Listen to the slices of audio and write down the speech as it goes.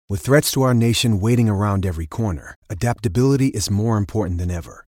With threats to our nation waiting around every corner, adaptability is more important than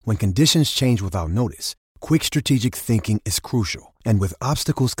ever. When conditions change without notice, quick strategic thinking is crucial. And with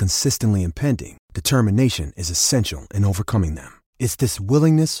obstacles consistently impending, determination is essential in overcoming them. It's this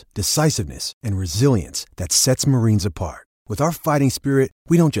willingness, decisiveness, and resilience that sets Marines apart. With our fighting spirit,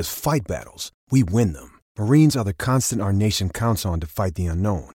 we don't just fight battles, we win them. Marines are the constant our nation counts on to fight the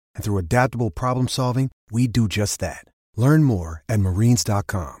unknown. And through adaptable problem solving, we do just that. Learn more at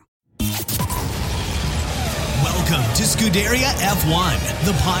marines.com. Welcome to Scuderia F1,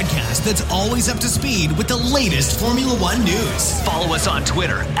 the podcast that's always up to speed with the latest Formula One news. Follow us on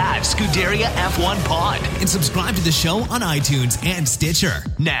Twitter at Scuderia F1 Pod and subscribe to the show on iTunes and Stitcher.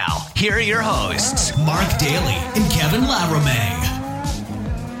 Now, here are your hosts, Mark Daly and Kevin Laramie.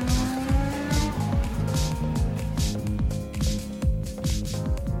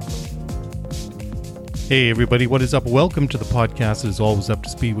 Hey everybody, what is up? Welcome to the podcast that is always up to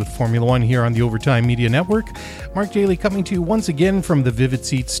speed with Formula One here on the Overtime Media Network. Mark Daly coming to you once again from the Vivid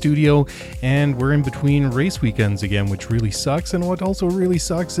Seats studio, and we're in between race weekends again, which really sucks. And what also really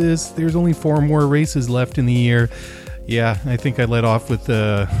sucks is there's only 4 more races left in the year. Yeah, I think I let off with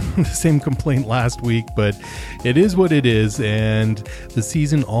the same complaint last week, but it is what it is, and the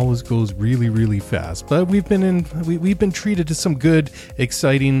season always goes really, really fast. But we've been treated to some good,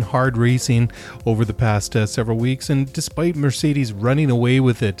 exciting, hard racing over the past several weeks, and despite Mercedes running away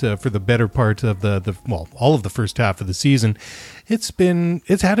with it for the better part of all of the first half of the season,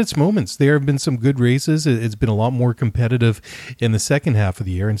 it's had its moments. There have been some good races. It's been a lot more competitive in the second half of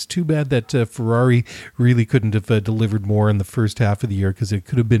the year, and it's too bad that Ferrari really couldn't have delivered more in the first half of the year, because it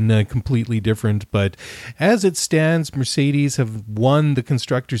could have been completely different. But as it stands, Mercedes have won the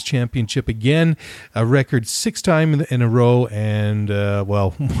Constructors' Championship again, a record 6 times in a row, and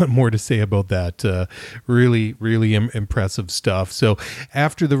what more to say about that? Really, really impressive stuff. So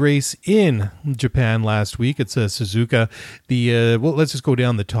after the race in Japan last week, it's Suzuka. Let's just go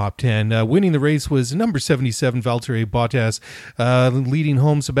down the top 10. Winning the race was number 77, Valtteri Bottas, leading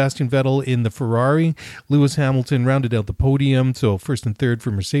home Sebastian Vettel in the Ferrari. Lewis Hamilton rounded out the podium, so first and third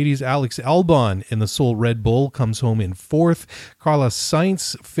for Mercedes. Alex Albon in the sole Red Bull comes home in 4th. Carlos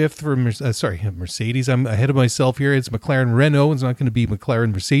Sainz, 5th for Mercedes. I'm ahead of myself here. It's McLaren Renault. It's not going to be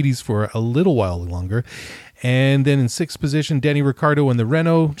McLaren Mercedes for a little while longer. And then in 6th position, Danny Ricciardo in the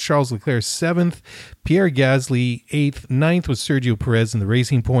Renault, Charles Leclerc 7th, Pierre Gasly 8th, 9th was Sergio Perez in the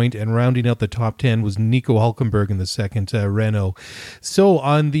Racing Point, and rounding out the top 10 was Nico Hülkenberg in the second Renault. So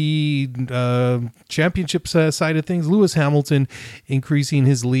on the championship side of things, Lewis Hamilton increasing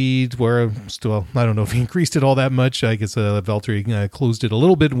his lead, where still, I don't know if he increased it all that much. I guess Valtteri closed it a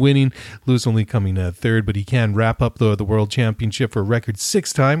little bit, winning. Lewis only coming third, but he can wrap up the World Championship for a record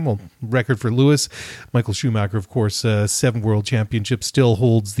 6th time. Well, record for Lewis. Michael Schumacher, of course, 7 World Championships, still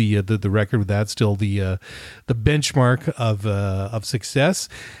holds the record with that, still the benchmark of success.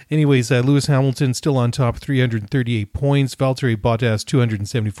 Anyways, Lewis Hamilton still on top, 338 points. Valtteri Bottas,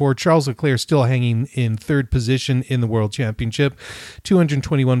 274. Charles Leclerc still hanging in 3rd position in the World Championship,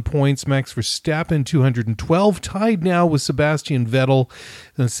 221 points. Max Verstappen, 212, tied now with Sebastian Vettel.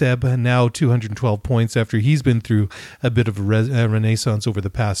 Seb now 212 points after he's been through a bit of a renaissance over the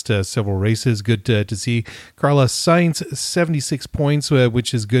past several races. Good to see. Carlos Sainz, 76 points,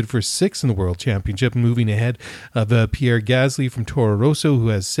 which is good for 6th in the World Championship, moving ahead of Pierre Gasly from Toro Rosso, who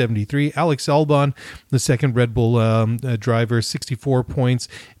has 73. Alex Albon, the second Red Bull driver, 64 points.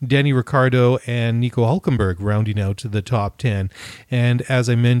 Danny Ricciardo and Nico Hülkenberg rounding out to the top 10. And as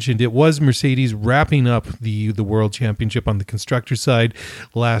I mentioned, it was Mercedes wrapping up the World Championship on the constructor side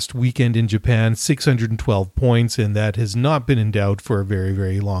last weekend in Japan, 612 points, and that has not been in doubt for a very,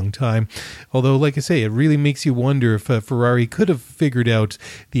 very long time. Although, like I say, it really makes you wonder if Ferrari could have figured out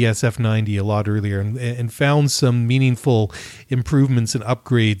the SF90 a lot earlier and found some meaningful improvements and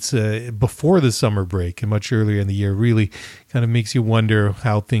upgrades before the summer break and much earlier in the year. Really kind of makes you wonder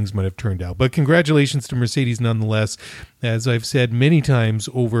how things might have turned out. But congratulations to Mercedes nonetheless. As I've said many times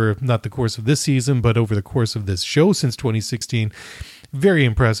over not the course of this season, but over the course of this show since 2016, very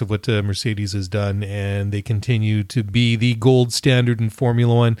impressive what Mercedes has done, and they continue to be the gold standard in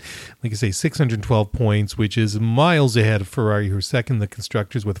Formula One. Like I say, 612 points, which is miles ahead of Ferrari, who are second in the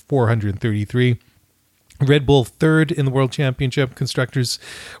constructors with 433. Red Bull third in the World Championship, Constructors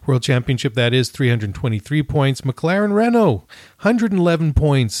World Championship, that is 323 points. McLaren Renault, 111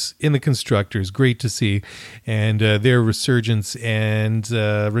 points in the Constructors. Great to see. And their resurgence and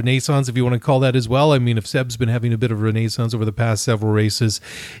renaissance, if you want to call that as well. I mean, if Seb's been having a bit of a renaissance over the past several races,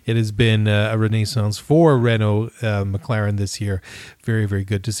 it has been a renaissance for Renault McLaren this year. Very, very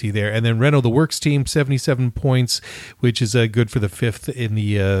good to see there. And then Renault, the Works team, 77 points, which is good for the 5th in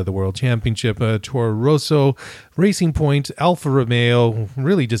the World Championship. Toro Rosso, Racing Point, Alfa Romeo,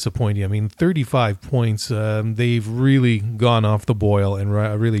 really disappointing. I mean, 35 points. They've really gone off the boil and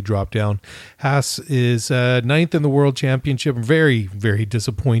really dropped down. Haas is 9th in the World Championship. Very, very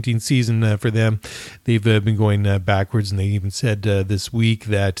disappointing season for them. They've been going backwards, and they even said this week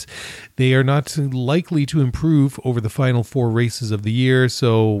that they are not likely to improve over the final 4 races of the year.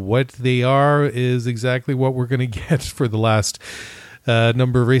 So what they are is exactly what we're going to get for the last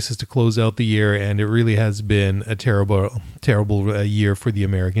number of races to close out the year, and it really has been a terrible year for the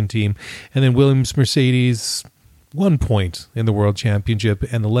American team. And then Williams Mercedes, 1 point in the World Championship,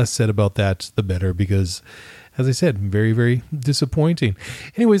 and the less said about that, the better, because as I said, very, very disappointing.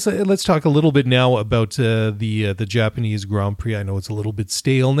 Anyways, let's talk a little bit now about the Japanese Grand Prix. I know it's a little bit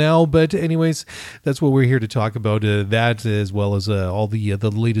stale now, but anyways, that's what we're here to talk about. That, as well as all the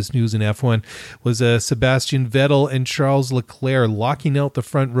latest news in F1, was Sebastian Vettel and Charles Leclerc locking out the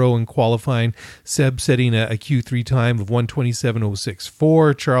front row in qualifying. Seb setting a Q3 time of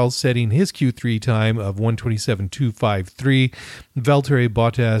 1:27.064. Charles setting his Q3 time of 1:27.253. Valtteri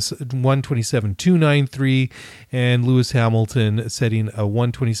Bottas 1:27.293. And Lewis Hamilton setting a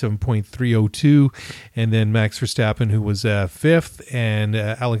 1:27.302, and then Max Verstappen, who was 5th, and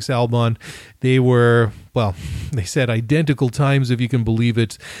Alex Albon. They were, well, they said identical times, if you can believe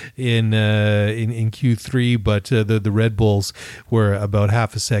it, in Q3, but the Red Bulls were about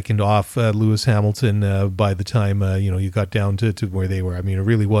half a second off Lewis Hamilton by the time you got down to where they were. I mean, it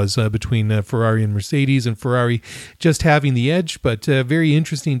really was between Ferrari and Mercedes, and Ferrari just having the edge. But very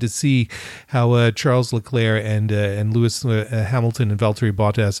interesting to see how Charles Leclerc and Lewis Hamilton and Valtteri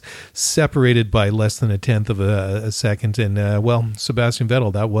Bottas separated by less than a tenth of a second. And Sebastian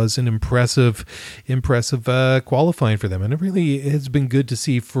Vettel, that was an impressive qualifying for them, and it really has been good to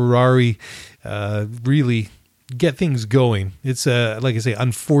see Ferrari really get things going. It's like I say,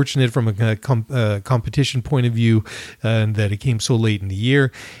 unfortunate from a competition point of view that it came so late in the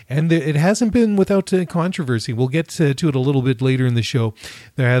year, and it hasn't been without controversy. We'll get to it a little bit later in the show.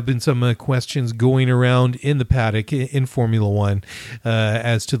 There have been some questions going around in the paddock in Formula One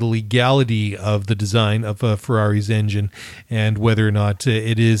as to the legality of the design of Ferrari's engine and whether or not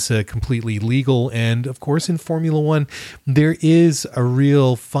it is completely legal. And of course, in Formula One, there is a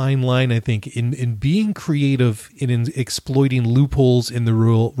real fine line, I think, in being creative in exploiting loopholes in the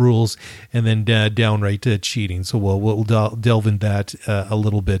rules, and then downright cheating. So we'll delve in that a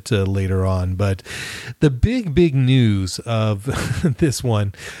little bit later on. But the big news of this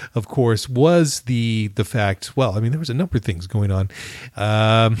one, of course, was the fact. Well, I mean, there was a number of things going on.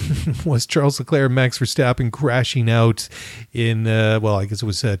 Was Charles Leclerc and Max Verstappen crashing out in I guess it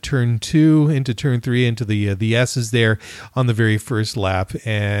was turn 2 into turn 3 into the S's there on the very first lap,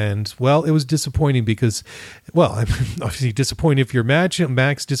 and well, it was disappointing because. Well, I'm obviously disappointed if you're Max,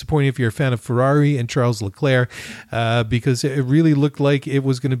 disappointed if you're a fan of Ferrari and Charles Leclerc, because it really looked like it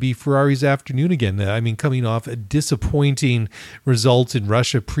was going to be Ferrari's afternoon again. I mean, coming off a disappointing result in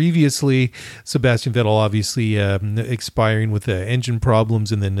Russia previously, Sebastian Vettel obviously expiring with engine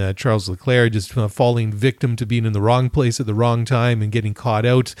problems, and then Charles Leclerc just falling victim to being in the wrong place at the wrong time and getting caught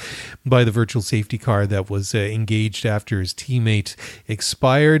out by the virtual safety car that was engaged after his teammate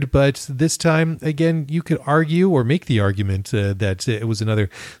expired. But this time, again, you could argue or make the argument that it was another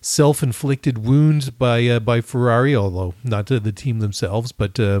self-inflicted wound by Ferrari, although not the team themselves,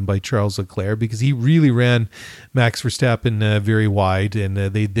 but by Charles Leclerc, because he really ran Max Verstappen very wide, and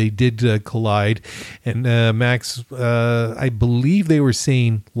they did collide. And Max, I believe they were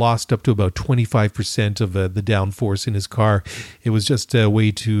saying, lost up to about 25% of the downforce in his car. It was just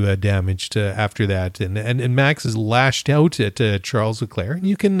way too damaged after that, and Max has lashed out at Charles Leclerc, and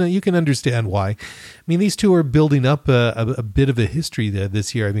you can understand why. I mean, these two are building up a bit of a history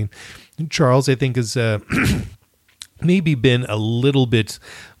this year. I mean, Charles, I think, has maybe been a little bit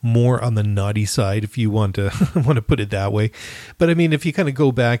more on the naughty side, if you want to put it that way. But I mean, if you kind of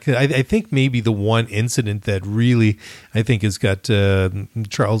go back, I think maybe the one incident that really, I think, has got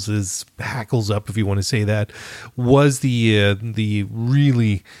Charles's hackles up, if you want to say that, was the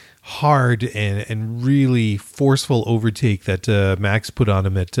really hard and really forceful overtake that Max put on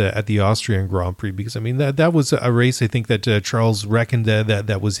him at the Austrian Grand Prix, because I mean that was a race I think that Charles reckoned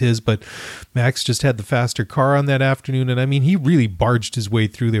that was his, but Max just had the faster car on that afternoon, and I mean he really barged his way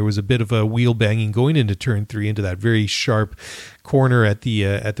through. There was a bit of a wheel banging going into turn 3 into that very sharp corner at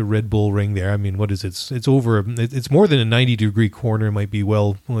the Red Bull ring there. I mean, what is it? It's over. It's more than a 90-degree corner. It might be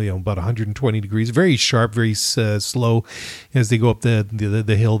about 120 degrees. Very sharp, very slow as they go up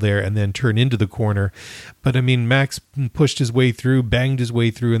the hill there. there and then turn into the corner. But I mean, Max pushed his way through, banged his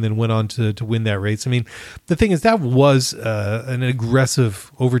way through, and then went on to win that race. I mean, the thing is, that was an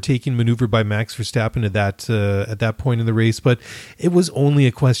aggressive overtaking maneuver by Max Verstappen at that point in the race, but it was only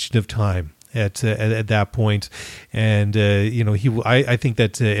a question of time at that point. And I think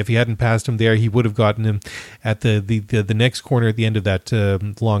that if he hadn't passed him there, he would have gotten him at the next corner at the end of that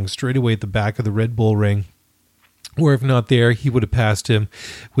long straightaway at the back of the Red Bull ring. Or if not there, he would have passed him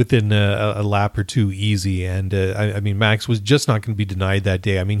within a lap or two easy. And I mean, Max was just not going to be denied that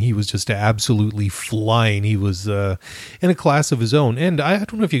day. I mean, he was just absolutely flying. He was in a class of his own. And I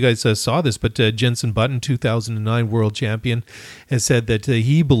don't know if you guys saw this, but Jenson Button, 2009 world champion, has said that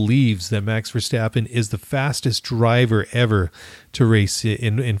he believes that Max Verstappen is the fastest driver ever to race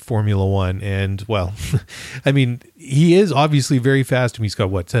in Formula One. And, well, I mean, he is obviously very fast. I mean, he's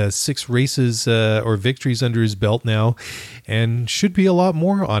got, 6 races or victories under his belt now, and should be a lot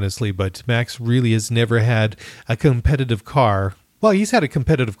more, honestly. But Max really has never had a competitive car. Well, he's had a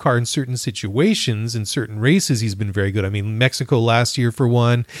competitive car in certain situations, in certain races. He's been very good. I mean, Mexico last year for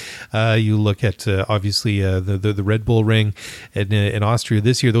one. You look at obviously the Red Bull ring in Austria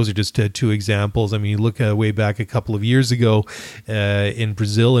this year. Those are just 2 examples. I mean, you look way back a couple of years ago in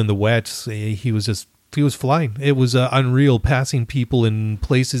Brazil in the wet. He was flying. It was unreal, passing people in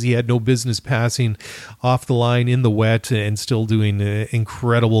places he had no business passing off the line in the wet, and still doing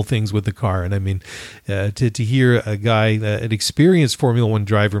incredible things with the car. And I mean, to hear a guy, an experienced Formula One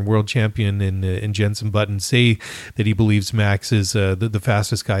driver and world champion in Jenson Button, say that he believes Max is the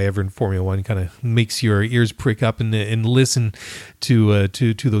fastest guy ever in Formula One, kind of makes your ears prick up and listen to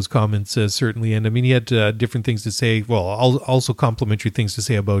those comments, certainly. And I mean, he had different things to say. Well, also complimentary things to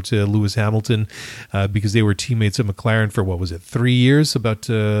say about Lewis Hamilton. Because they were teammates at McLaren for 3 years, about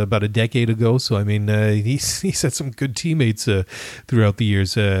a decade ago. So I mean, he's had some good teammates throughout the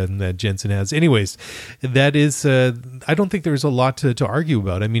years that Jenson has. Anyways, that is, I don't think there's a lot to argue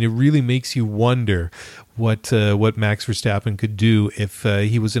about. I mean, it really makes you wonder what Max Verstappen could do if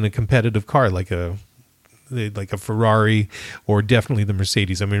he was in a competitive car like a Ferrari, or definitely the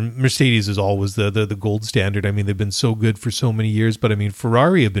Mercedes. I mean, Mercedes is always the gold standard. I mean, they've been so good for so many years, but I mean,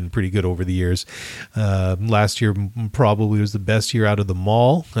 Ferrari have been pretty good over the years. Last year probably was the best year out of them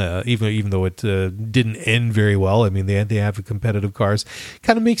all, even though it didn't end very well. I mean, they have competitive cars.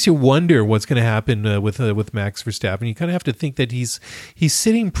 Kind of makes you wonder what's going to happen with Max Verstappen. You kind of have to think that he's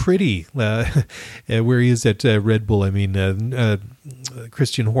sitting pretty where he is at Red Bull. I mean,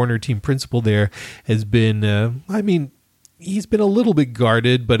 Christian Horner, team principal there, has been, he's been a little bit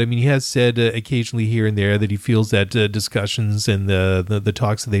guarded, but I mean, he has said occasionally here and there that he feels that discussions and the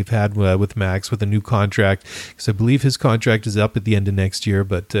talks that they've had with Max with a new contract, because I believe his contract is up at the end of next year,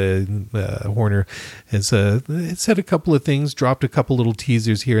 but Horner has said a couple of things, dropped a couple little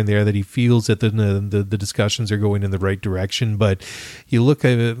teasers here and there that he feels that the discussions are going in the right direction. But you look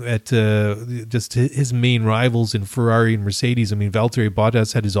at just his main rivals in Ferrari and Mercedes. I mean, Valtteri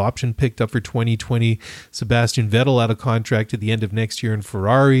Bottas had his option picked up for 2020. Sebastian Vettel out of contract at the end of next year in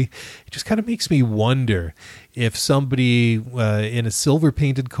Ferrari. It just kind of makes me wonder if somebody in a silver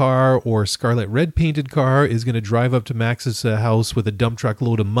painted car or scarlet red painted car is going to drive up to Max's house with a dump truck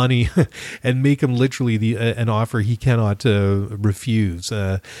load of money and make him literally an offer he cannot refuse.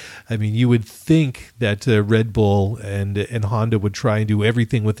 I mean, you would think that Red Bull and Honda would try and do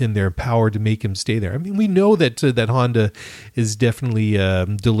everything within their power to make him stay there. I mean, we know that Honda is definitely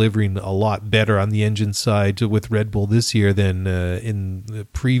delivering a lot better on the engine side with Red Bull this year than in the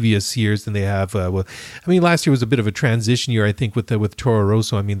previous years than they have. Last year was a bit of a transition year, I think, with Toro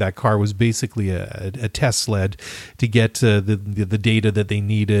Rosso. I mean, that car was basically a test sled to get the data that they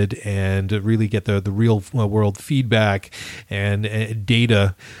needed and really get the real world feedback and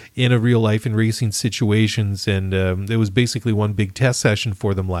data in a real life and racing situations. And it was basically one big test session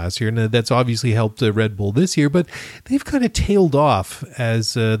for them last year, and that's obviously helped Red Bull this year. But they've kind of tailed off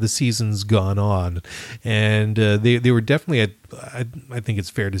as the season's gone on, and they were definitely I think it's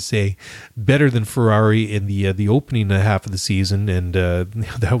fair to say, better than Ferrari in the opening half of the season, and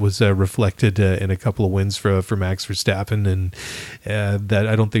that was reflected in a couple of wins for Max Verstappen, and that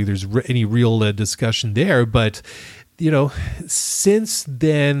I don't think there's any real discussion there. But since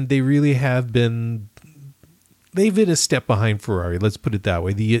then they really have been. They've been a step behind Ferrari, let's put it that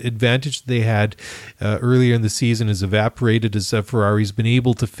way. The advantage they had earlier in the season has evaporated as Ferrari's been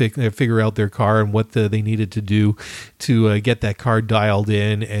able to figure out their car and what they needed to do to get that car dialed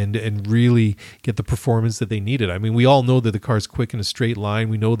in and really get the performance that they needed. I mean, we all know that the car's quick in a straight line.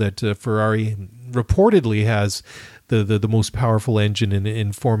 We know that Ferrari reportedly has the most powerful engine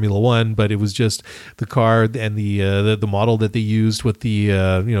in Formula One, but it was just the car and the model that they used with the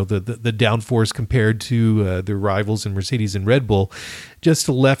downforce compared to their rivals in Mercedes and Red Bull. Just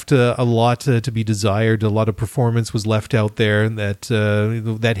left a lot to be desired. A lot of performance was left out there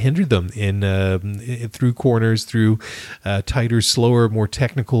that hindered them in through corners, through tighter, slower, more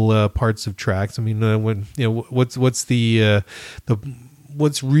technical parts of tracks. I mean,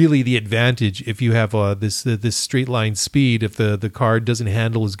 what's really the advantage if you have this straight line speed? If the car doesn't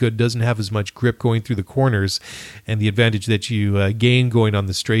handle as good, doesn't have as much grip going through the corners, and the advantage that you gain going on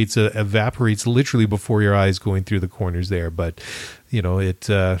the straights evaporates literally before your eyes going through the corners there. But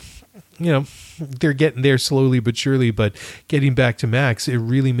they're getting there slowly but surely. But getting back to Max, it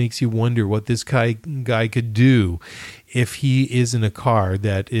really makes you wonder what this guy could do if he is in a car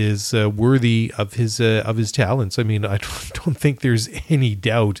that is worthy of his talents. I mean, I don't think there's any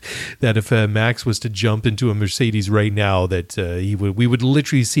doubt that if Max was to jump into a Mercedes right now, that we would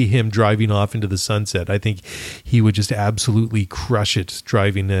literally see him driving off into the sunset. I think he would just absolutely crush it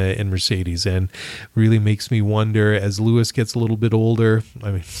driving in Mercedes, and really makes me wonder as Lewis gets a little bit older.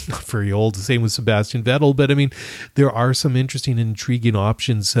 I mean, not very old. The same with Sebastian Vettel, but I mean, there are some interesting and intriguing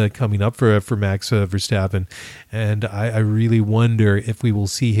options coming up for Max Verstappen, and I really wonder if we will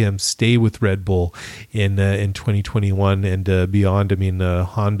see him stay with Red Bull in 2021 and beyond. I mean,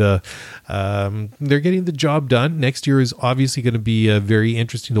 Honda, they're getting the job done. Next year is obviously going to be very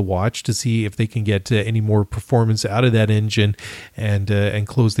interesting to watch to see if they can get any more performance out of that engine and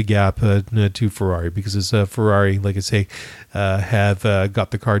close the gap to Ferrari, because as Ferrari, like I say, have got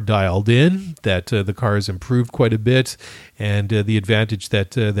the car dialed in, that the car has improved quite a bit, and the advantage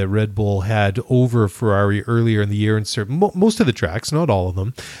that Red Bull had over Ferrari earlier in the year in most of the tracks, not all of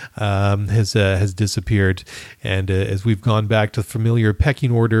them, has disappeared. And as we've gone back to the familiar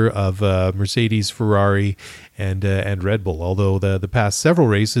pecking order of Mercedes, Ferrari, and Red Bull, although the past several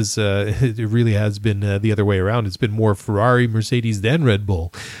races it really has been the other way around. It's been more Ferrari, Mercedes than Red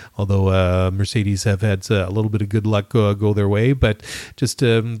Bull, although Mercedes have had a little bit of good luck go their way. But just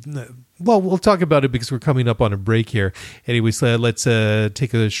well, we'll talk about it because we're coming up on a break here. Anyways, let's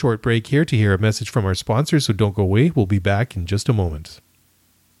take a short break here to hear a message from our sponsors, so don't go away. We'll be back in just a moment.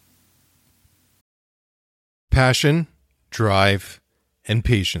 Passion, drive, and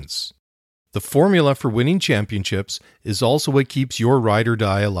patience. The formula for winning championships is also what keeps your ride or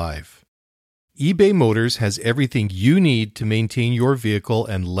die alive. eBay Motors has everything you need to maintain your vehicle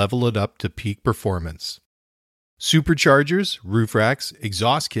and level it up to peak performance. Superchargers, roof racks,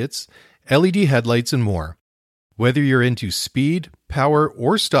 exhaust kits, LED headlights, and more. Whether you're into speed, power,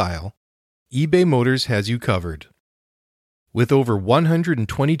 or style, eBay Motors has you covered. With over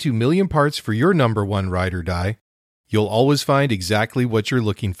 122 million parts for your number one ride or die, you'll always find exactly what you're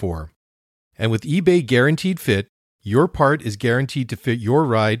looking for. And with eBay Guaranteed Fit, your part is guaranteed to fit your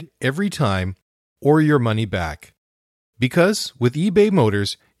ride every time or your money back. Because with eBay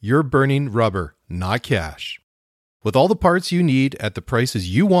Motors, you're burning rubber, not cash. With all the parts you need at the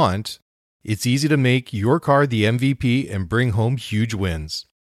prices you want, it's easy to make your car the MVP and bring home huge wins.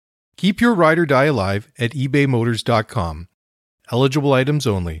 Keep your ride or die alive at ebaymotors.com. Eligible items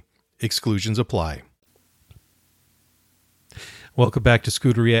only. Exclusions apply. Welcome back to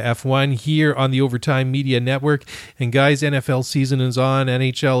Scuderia F1 here on the Overtime Media Network. And guys, NFL season is on.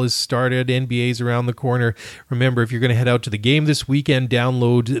 NHL has started. NBA's around the corner. Remember, if you're going to head out to the game this weekend,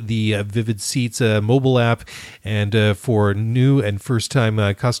 download the Vivid Seats mobile app. And for new and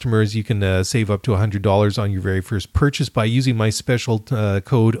first-time customers, you can save up to $100 on your very first purchase by using my special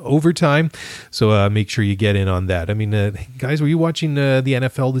code OVERTIME. So make sure you get in on that. I mean, guys, were you watching the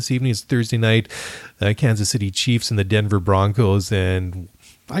NFL this evening? It's Thursday night. Kansas City Chiefs and the Denver Broncos, and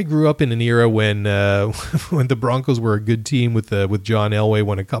I grew up in an era when the Broncos were a good team with John Elway,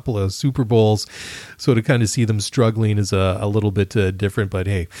 won a couple of Super Bowls. So to kind of see them struggling is a little bit different. But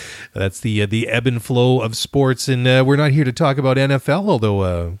hey, that's the ebb and flow of sports. And we're not here to talk about NFL,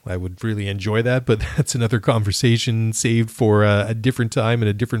 although I would really enjoy that. But that's another conversation saved for a different time and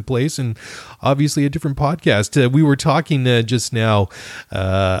a different place, and obviously a different podcast. We were talking just now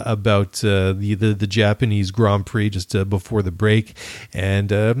about the Japanese Grand Prix just before the break, and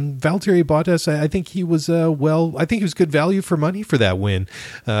Valtteri Bottas, I think he was I think he was good value for money for that win.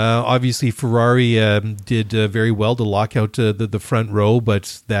 Obviously, Ferrari did very well to lock out the front row,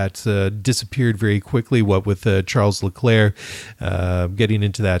 but that disappeared very quickly. What with Charles Leclerc getting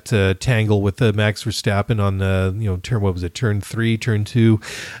into that tangle with Max Verstappen on turn 3, turn 2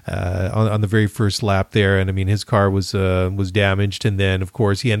 on the very first lap there, and I mean his car was damaged, and then of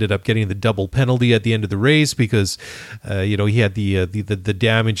course he ended up getting the double penalty at the end of the race because he had the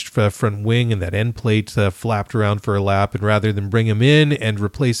damaged front wing, and that end plate flapped around for a lap. And rather than bring him in and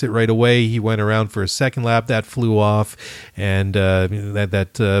replace it right away, he went around for a second lap. That flew off, and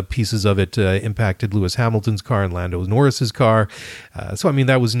that pieces of it impacted Lewis Hamilton's car and Lando Norris's car. So I mean,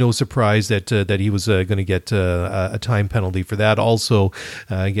 that was no surprise that he was going to get a time penalty for that. Also,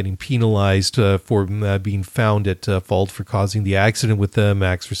 getting penalized for being found at fault for causing the accident with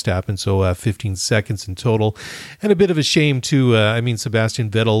Max Verstappen. So 15 seconds in total, and a bit of a shame too. I mean, Sebastian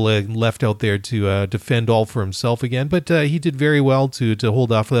Vettel left out there to defend all for himself again, but he did very well to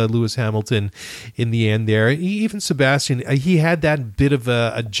hold off Lewis Hamilton in the end there. Even Sebastian, he had that bit of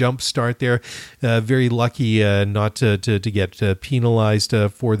a jump start there. Very lucky not to get penalized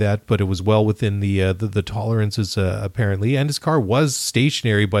for that, but it was well within the tolerances apparently, and his car was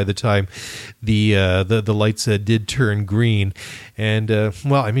stationary by the time the lights did turn green. And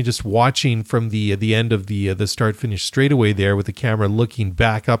well, I mean, just watching from the end of the start finish straightaway there, with the camera looking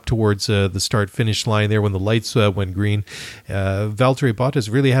back up towards the start finish line there when the lights went green, Valtteri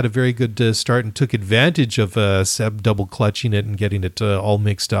Bottas really had a very good start and took advantage of Seb double clutching it and getting it all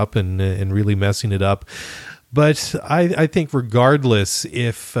mixed up and really messing it up. But I think regardless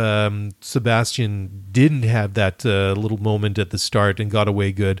if Sebastian didn't have that little moment at the start and got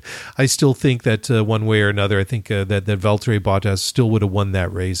away good, I still think that one way or another, I think that Valtteri Bottas still would have won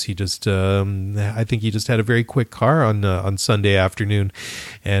that race. He just, I think he just had a very quick car on Sunday afternoon.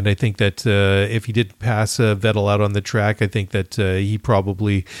 And I think that if he didn't pass Vettel out on the track, I think that he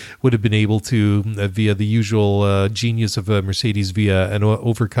probably would have been able to, via the usual genius of Mercedes, via an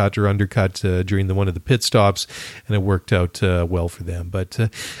overcut or undercut during one of the pit stops, and it worked out well for them. But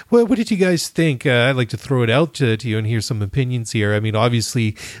what did you guys think? I'd like to throw it out to you and hear some opinions here. I mean,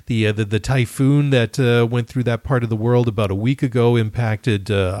 obviously the typhoon that went through that part of the world about a week ago impacted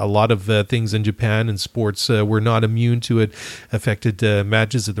a lot of things in Japan, and sports were not immune to it. Affected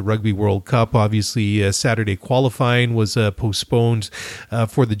matches at the Rugby World Cup. Obviously, Saturday qualifying was postponed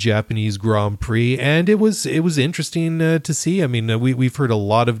for the Japanese Grand Prix, and it was interesting to see. I mean, we've heard a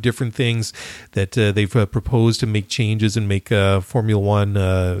lot of different things that they've proposed to make changes and make Formula One,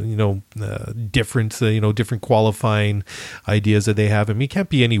 different, different qualifying ideas that they have. I mean, it can't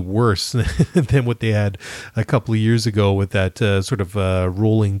be any worse than what they had a couple of years ago with that sort of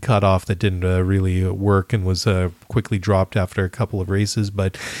rolling cutoff that didn't really work and was quickly dropped after a couple of races.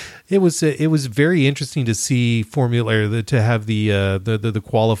 But it was very interesting to see Formula to have the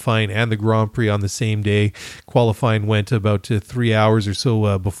qualifying and the Grand Prix on the same day. Qualifying went about 3 hours or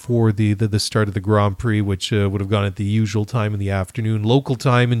so before the start of the Grand Prix, which would have gone at the usual time in the afternoon, local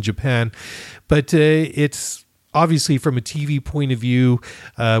time in Japan. But it's obviously, from a TV point of view,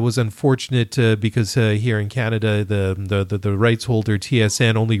 was unfortunate because here in Canada, the rights holder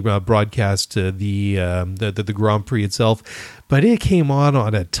TSN only broadcast the Grand Prix itself. But it came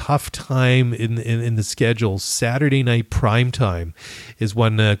on a tough time in the schedule. Saturday night prime time is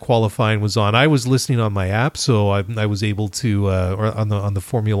when qualifying was on. I was listening on my app, so I was able to, or on the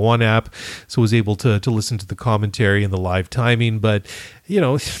Formula One app, so I was able to listen to the commentary and the live timing. But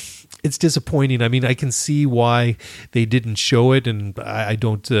it's disappointing. I mean, I can see why they didn't show it, and I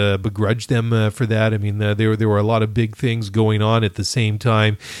don't begrudge them for that. I mean, there were a lot of big things going on at the same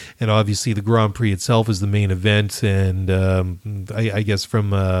time, and obviously the Grand Prix itself is the main event, and I guess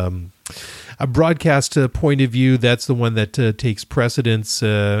from a broadcast point of view, that's the one that takes precedence,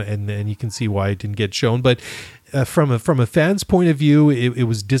 and you can see why it didn't get shown. But from a fan's point of view, it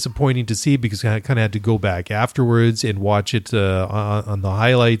was disappointing to see, because I kind of had to go back afterwards and watch it on the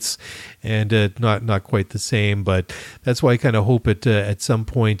highlights, and not quite the same. But that's why I kind of hope at some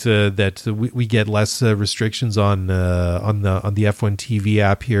point that we get less restrictions on the F1 TV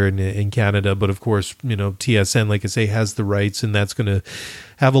app here in Canada. But of course, TSN, like I say, has the rights, and that's going to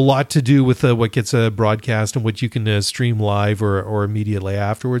have a lot to do with what gets broadcast and what you can stream live or immediately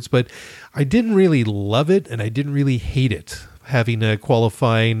afterwards. But I didn't really love it, and I didn't really hate it, having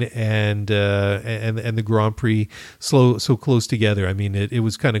qualifying and the Grand Prix so close together. I mean, it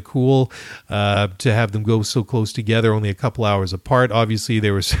was kind of cool to have them go so close together, only a couple hours apart. Obviously,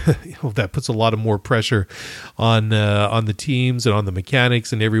 there was that puts a lot of more pressure on the teams and on the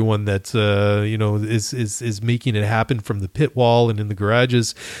mechanics and everyone that is making it happen from the pit wall and in the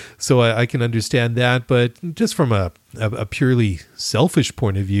garages. So I can understand that, but just from a purely selfish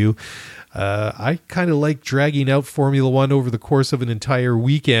point of view, I kind of like dragging out Formula One over the course of an entire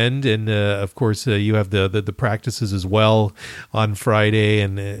weekend, and of course you have the practices as well on Friday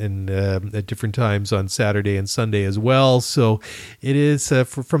and at different times on Saturday and Sunday as well. So it is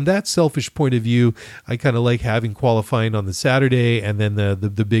from that selfish point of view, I kind of like having qualifying on the Saturday and then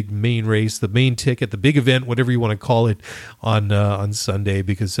the big main race, the main ticket, the big event, whatever you want to call it, on Sunday,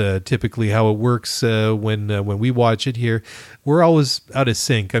 because typically how it works when we watch it here, we're always out of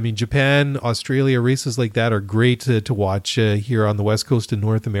sync. I mean, Japan, Australia, races like that are great to watch here on the West Coast in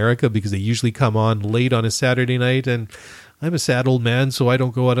North America, because they usually come on late on a Saturday night, and I'm a sad old man, so I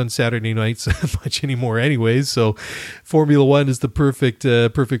don't go out on Saturday nights much anymore anyways. So Formula One is the perfect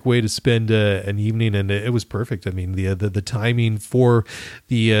way to spend an evening, and it was perfect. I mean, the timing for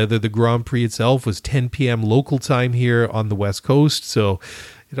the Grand Prix itself was 10 p.m. local time here on the West Coast. So,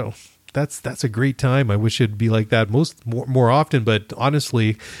 that's a great time. I wish it'd be like that more often, but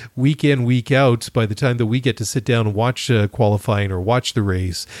honestly, week in, week out, by the time that we get to sit down and watch qualifying or watch the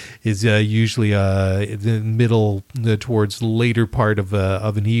race is usually the middle towards later part of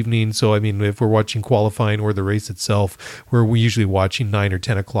an evening. So I mean, if we're watching qualifying or the race itself, we're usually watching 9 or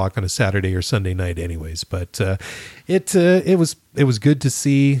 10 o'clock on a Saturday or Sunday night anyways. But it was good to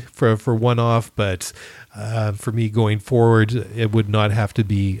see for one off, but for me going forward, it would not have to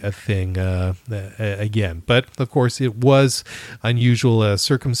be a thing again. But of course, it was unusual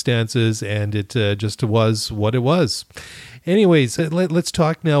circumstances, and it just was what it was. Anyways, let's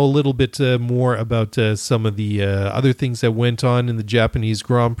talk now a little bit more about some of the other things that went on in the Japanese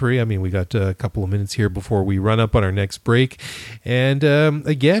Grand Prix. I mean, we got a couple of minutes here before we run up on our next break. And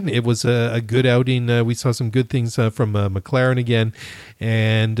again, it was a good outing. We saw some good things from McLaren again.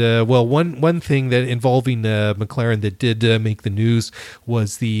 And one thing that involving McLaren that did make the news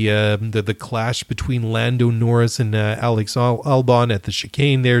was the clash between Lando Norris and Alex Albon at the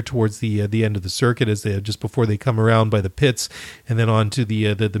chicane there towards the end of the circuit, as they just before they come around by the pits and then on to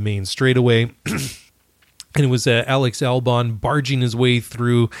the main straightaway. And it was Alex Albon barging his way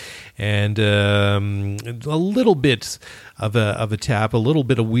through, and a little bit of a tap, a little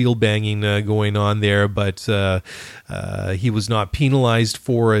bit of wheel banging going on there, but he was not penalized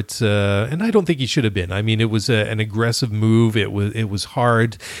for it, and I don't think he should have been. I mean, it was an aggressive move. It was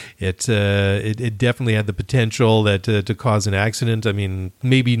hard. It definitely had the potential that to cause an accident. I mean,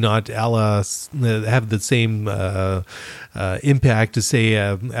 maybe not have the same impact to say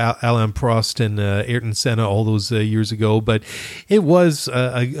Alain Prost and Ayrton Senna all those years ago, but it was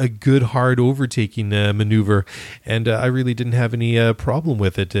a good hard overtaking maneuver, and I really didn't have any problem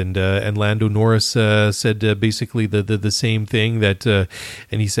with it. And Lando Norris said basically the same thing, that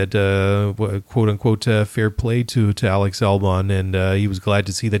and he said quote unquote fair play to Alex Albon, and he was glad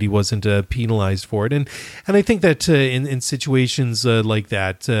to see that he wasn't penalized for it. And I think that in situations like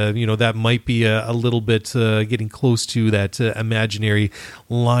that, that might be a little bit getting close to that imaginary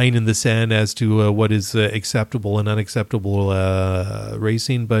line in the sand as to what is acceptable and unacceptable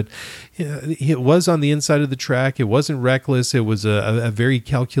racing. But it was on the inside of the track. It wasn't reckless. It was a very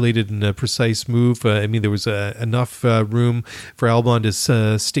calculated and precise move. I mean, there was enough room for Albon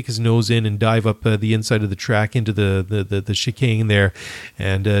to stick his nose in and dive up the inside of the track into the chicane there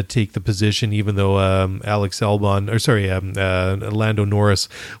and take the position, even though Lando Norris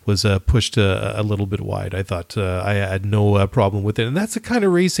was pushed a little bit wide. I thought I had no problem with it, and that's the kind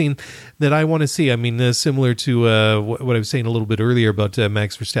of racing that I want to see. I mean, similar to what I was saying a little bit earlier about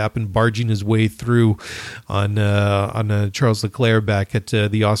Max Verstappen barging his way through on Charles Leclerc back at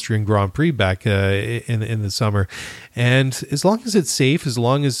the Austrian Grand Prix back in the summer. And as long as it's safe, as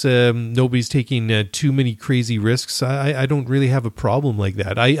long as nobody's taking too many crazy risks, I don't really have a problem like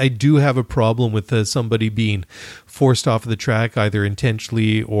that. I do have a problem with somebody being forced off of the track, either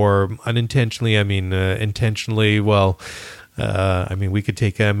intentionally or unintentionally. I mean, intentionally, well, we could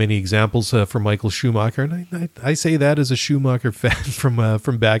take many examples from Michael Schumacher, and I say that as a Schumacher fan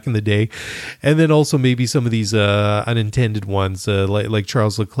from back in the day, and then also maybe some of these unintended ones like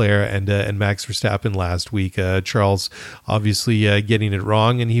Charles Leclerc and Max Verstappen last week. Charles obviously getting it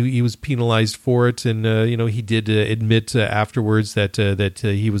wrong, and he was penalized for it, and he did admit afterwards that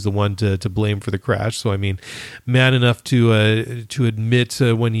he was the one to blame for the crash. So I mean, man enough to admit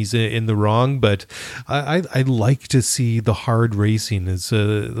when he's in the wrong, but I like to see the hard racing. Is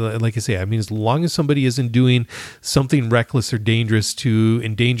like I say, I mean, as long as somebody isn't doing something reckless or dangerous to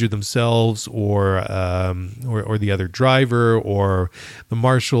endanger themselves or the other driver or the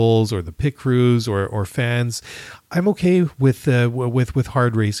marshals or the pit crews or fans, I'm okay with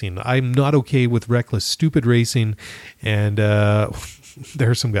hard racing. I'm not okay with reckless, stupid racing, and there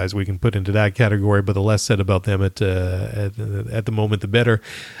are some guys we can put into that category, but the less said about them at the moment, the better.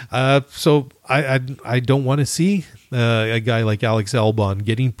 So I don't want to see a guy like Alex Albon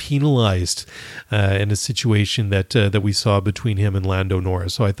getting penalized in a situation that we saw between him and Lando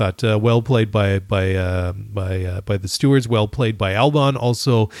Norris. So I thought well played by the stewards, well played by Albon,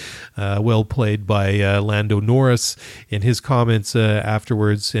 also well played by Lando Norris in his comments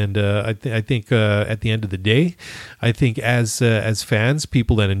afterwards. And I think at the end of the day, I think as fans,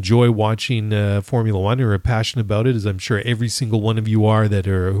 people that enjoy watching Formula One or are passionate about it, as I'm sure every single one of you are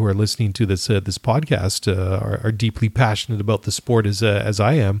who are listening to this podcast are deeply passionate about the sport as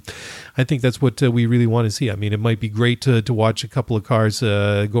I am. I think that's what we really want to see. I mean, it might be great to watch a couple of cars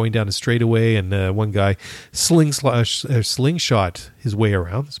going down a straightaway and one guy slingshot his way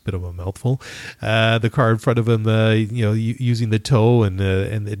around. It's a bit of a mouthful. The car in front of him, using the toe and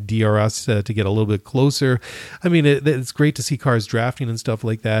the DRS to get a little bit closer. I mean, it's great to see cars drafting and stuff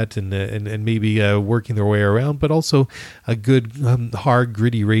like that, and maybe working their way around, but also a good, hard,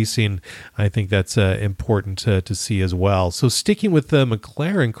 gritty racing. I think that's important to see as well. So sticking with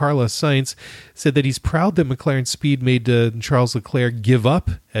McLaren, Carlos Sainz said that he's proud that McLaren Speed made Charles Leclerc give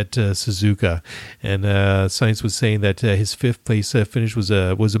up at Suzuka, and Sainz was saying that his fifth place finish was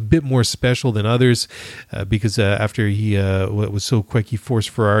a bit more special than others because after he was so quick, he forced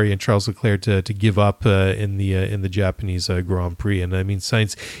Ferrari and Charles Leclerc to give up in the Japanese Grand Prix. And I mean,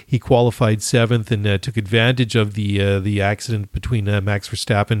 Sainz, he qualified seventh and took advantage of the accident between Max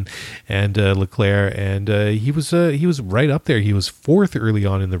Verstappen and Leclerc, and he was right up there. He was fourth early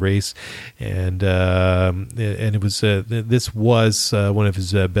on in the race, and it was this was one of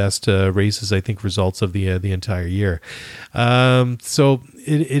his best races, I think, results of the entire year. So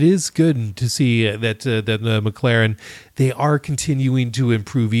it is good to see that McLaren, they are continuing to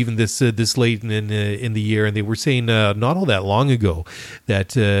improve even this late in the year, and they were saying not all that long ago that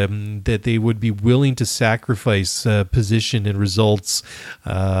they would be willing to sacrifice position and results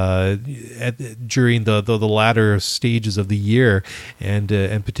during the latter stages of the year and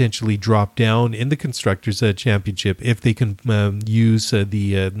potentially drop down in the Constructors' Championship if they can use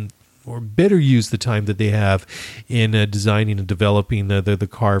or better use the time that they have in designing and developing the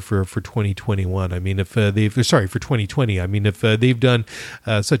car for 2021. I mean, if for 2020. I mean, if they've done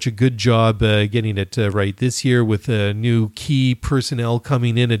such a good job getting it right this year with new key personnel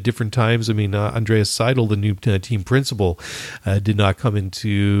coming in at different times. I mean, Andreas Seidel, the new team principal, did not come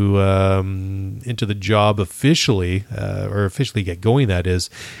into the job officially or officially get going. That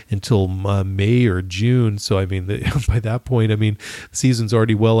is until May or June. So I mean, by that point, I mean, the season's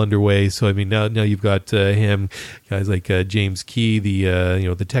already well underway. So I mean, now you've got him, guys like James Key,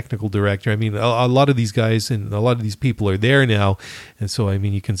 the technical director. I mean, a lot of these guys and a lot of these people are there now, and so I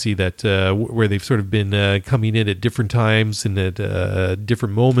mean, you can see that where they've sort of been coming in at different times and at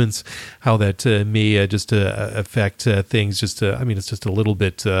different moments, how that may just affect things. Just I mean, it's just a little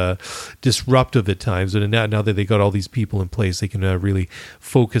bit disruptive at times. And now that they got all these people in place, they can really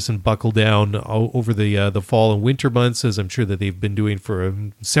focus and buckle down over the fall and winter months, as I'm sure that they've been doing for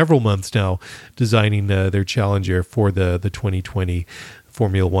several months now, designing their Challenger for the 2020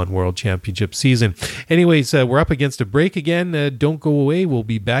 Formula One World Championship season. Anyways, we're up against a break again. Don't go away. We'll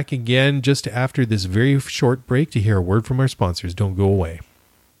be back again just after this very short break to hear a word from our sponsors. Don't go away.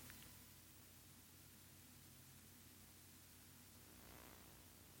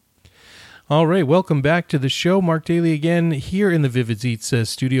 All right, welcome back to the show. Mark Daly again here in the Vivid Seats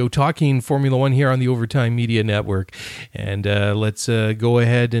studio talking Formula One here on the Overtime Media Network. And let's go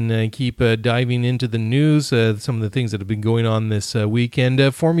ahead and keep diving into the news, some of the things that have been going on this weekend. The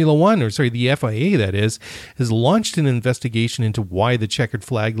FIA, that is, has launched an investigation into why the checkered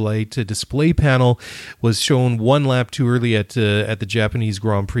flag light display panel was shown one lap too early at the Japanese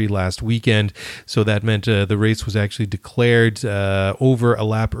Grand Prix last weekend. So that meant the race was actually declared over a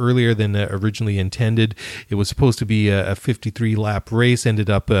lap earlier than originally intended. It was supposed to be a 53-lap race. Ended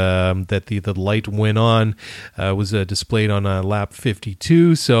up that the light went on, was displayed on lap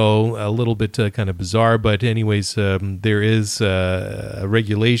 52. So a little bit kind of bizarre. But anyways, there is a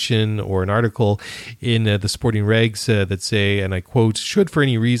regulation or an article in the Sporting Regs that say, and I quote, "Should for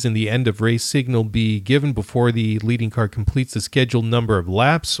any reason the end of race signal be given before the leading car completes the scheduled number of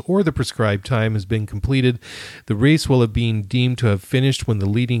laps or the prescribed time has been completed, the race will have been deemed to have finished when the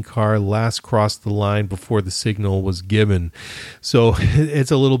leading car lap last crossed the line before the signal was given. So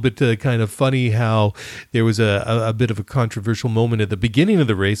it's a little bit kind of funny how there was a bit of a controversial moment at the beginning of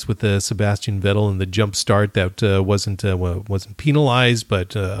the race with Sebastian Vettel and the jump start that wasn't penalized,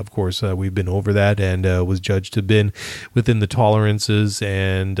 but of course we've been over that and was judged to have been within the tolerances.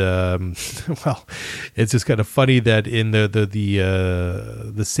 And well, it's just kind of funny that in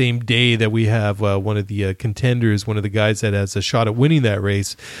the same day that we have one of the contenders, one of the guys that has a shot at winning that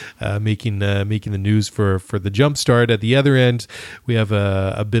race, making the news for the jump start. At the other end, we have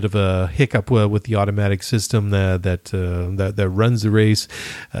a bit of a hiccup with the automatic system that runs the race,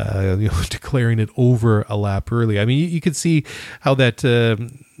 declaring it over a lap early. I mean, you could see how that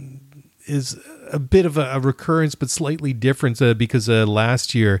is a bit of a recurrence, but slightly different because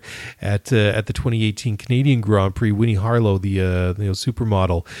last year at the 2018 Canadian Grand Prix, Winnie Harlow, the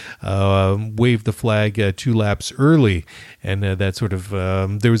supermodel, waved the flag 2 laps early, and that sort of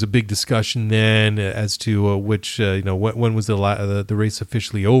there was a big discussion then as to which when was the race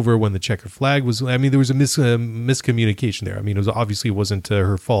officially over, when the checkered flag was. I mean, there was a miscommunication there. I mean, it wasn't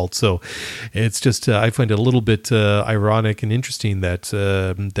her fault. So it's just I find it a little bit ironic and interesting that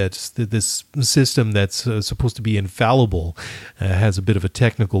this system that's supposed to be infallible has a bit of a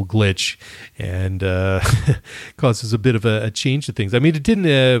technical glitch and causes a bit of a change to things. I mean, it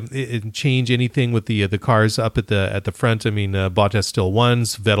didn't change anything with the cars up at the front. I mean, Bottas still won,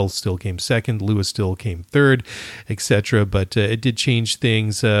 Vettel still came second, Lewis still came third, etc. But it did change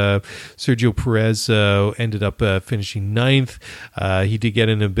things. Sergio Perez ended up finishing ninth. He did get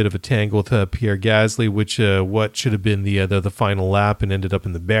in a bit of a tangle with Pierre Gasly, which what should have been the final lap, and ended up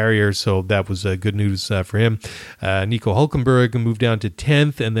in the barrier. So that was good news for him. Nico Hülkenberg moved down to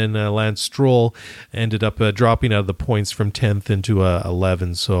 10th, and then Lance Stroll ended up dropping out of the points from 10th into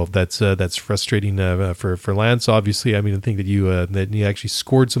 11th. So that's frustrating for Lance. Obviously, I mean, I think that you actually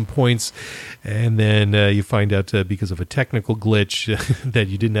scored some points, and then you find out because of a technical glitch that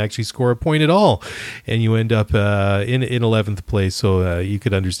you didn't actually score a point at all, and you end up in 11th place. So you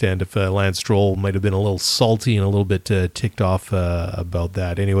could understand if Lance Stroll might have been a little salty and a little bit ticked off about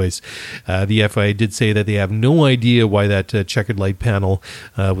that. Anyways, the FIA did say that they have no idea why that checkered light panel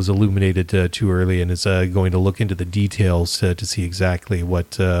was illuminated too early, and is going to look into the details to see exactly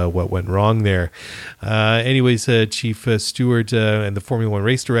what went wrong there. Anyways, Chief Stewart and the Formula One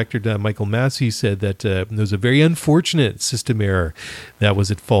race director, Michael Massey, said that there was a very unfortunate system error that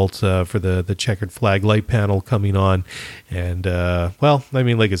was at fault for the checkered flag light panel coming on. And well, I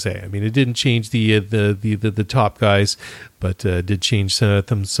mean, like I say, I mean, it didn't change the top guys, but did change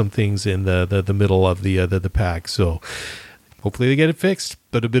some things in the middle of the pack. So hopefully they get it fixed,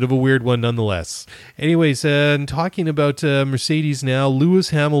 but a bit of a weird one nonetheless. Anyways, talking about Mercedes now, Lewis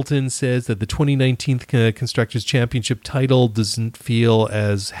Hamilton says that the 2019 Constructors' Championship title doesn't feel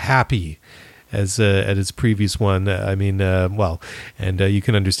as happy as at his previous one. I mean, well, and you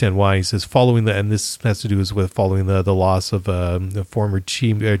can understand why. He says following and this has to do with following the loss of the former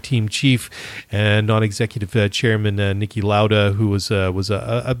team chief and non-executive chairman Niki Lauda, who was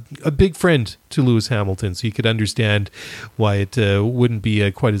a big friend to Lewis Hamilton. So you could understand why it wouldn't be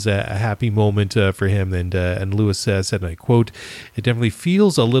quite as a happy moment for him. And Lewis said, and I quote, "It definitely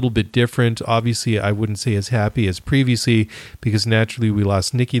feels a little bit different. Obviously, I wouldn't say as happy as previously because naturally we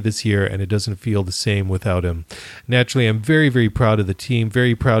lost Niki this year, and it doesn't feel the same without him. Naturally, I'm very, very proud of the team,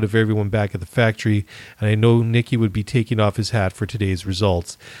 very proud of everyone back at the factory, and I know Niki would be taking off his hat for today's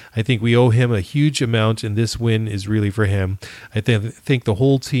results. I think we owe him a huge amount, and this win is really for him. I think the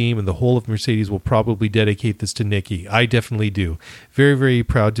whole team and the whole of Mercedes will probably dedicate this to Niki. I definitely do. Very, very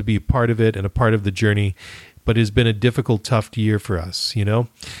proud to be a part of it and a part of the journey. But it has been a difficult, tough year for us, you know?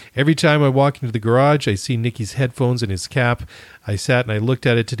 Every time I walk into the garage, I see Niki's headphones and his cap. I sat and I looked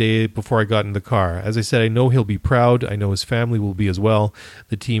at it today before I got in the car. As I said, I know he'll be proud. I know his family will be as well.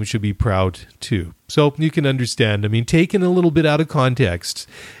 The team should be proud too." So you can understand, I mean, taken a little bit out of context,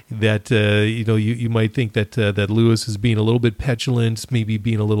 that, you might think that Lewis is being a little bit petulant, maybe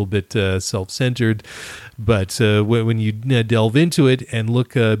being a little bit self-centered. But when you delve into it and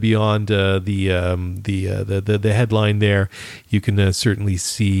look beyond the headline there, you can certainly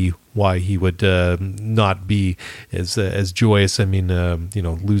see why he would not be as joyous. I mean,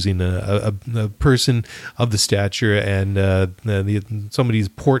 losing a person of the stature and somebody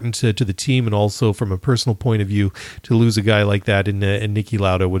important to the team, and also from a personal point of view, to lose a guy like that in Niki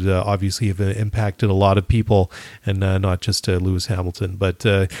Lauda would obviously have impacted a lot of people, and not just Lewis Hamilton. But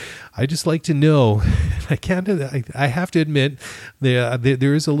I just like to know, I have to admit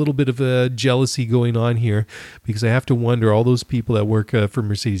there is a little bit of a jealousy going on here, because I have to wonder, all those people that work for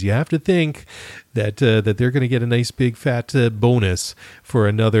Mercedes, you have to think that they're going to get a nice big fat bonus for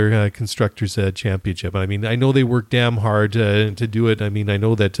another Constructors' Championship. I mean, I know they work damn hard to do it. I mean, I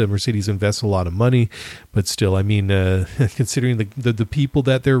know that Mercedes invests a lot of money, but still, I mean, considering the people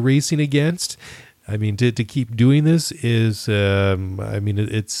that they're racing against, I mean, to keep doing this is, I mean,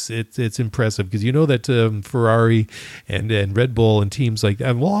 it's impressive, because you know that Ferrari and Red Bull and teams like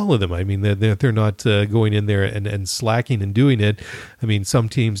that, well, all of them, I mean, they're not going in there and slacking and doing it. I mean, some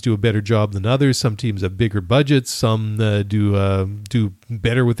teams do a better job than others. Some teams have bigger budgets. Some do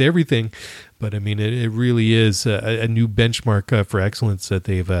better with everything. But I mean, it really is a new benchmark for excellence that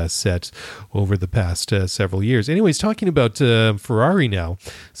they've set over the past several years. Anyways, talking about Ferrari now,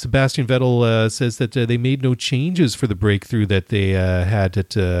 Sebastian Vettel says that they made no changes for the breakthrough that they had at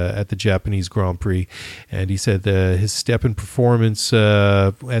the Japanese Grand Prix, and he said his step in performance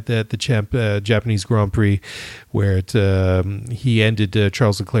at the Japanese Grand Prix, where he ended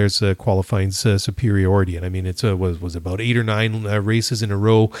Charles Leclerc's qualifying superiority. And I mean, it was about 8 or 9 races in a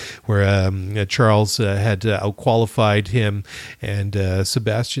row where Charles had outqualified him, and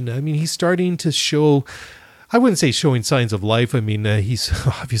Sebastian, I mean, he's starting to show, I wouldn't say showing signs of life. I mean, he's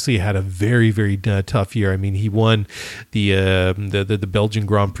obviously had a very, very tough year. I mean, he won the Belgian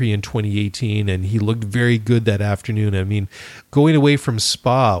Grand Prix in 2018, and he looked very good that afternoon. I mean, going away from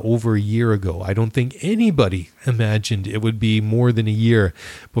Spa over a year ago, I don't think anybody imagined it would be more than a year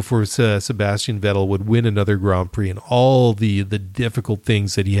before Sebastian Vettel would win another Grand Prix, and all the difficult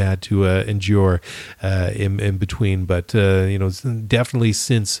things that he had to endure in between. But you know, definitely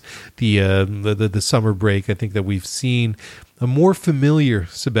since the summer break, I think that we've seen a more familiar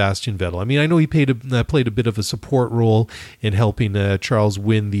Sebastian Vettel. I mean, I know he played a bit of a support role in helping Charles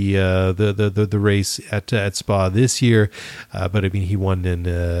win the race at Spa this year, but I mean, he won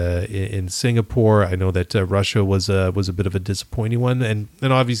in Singapore. I know that Russia was a bit of a disappointing one, and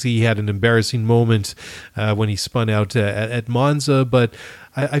obviously he had an embarrassing moment when he spun out at Monza. But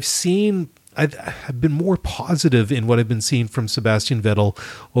I've been more positive in what I've been seeing from Sebastian Vettel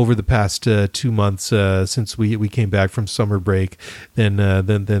over the past 2 months since we came back from summer break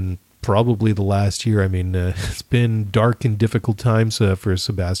than probably the last year. I mean, it's been dark and difficult times for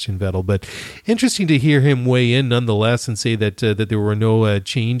Sebastian Vettel, but interesting to hear him weigh in nonetheless and say that there were no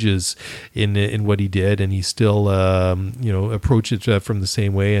changes in what he did, and he still approached it from the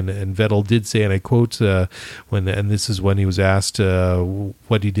same way. And Vettel did say, and I quote, and this is when he was asked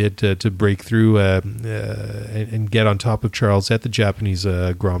what he did to break through and get on top of Charles at the Japanese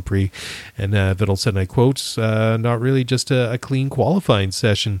Grand Prix, and Vettel said, and I quote, not really, just a clean qualifying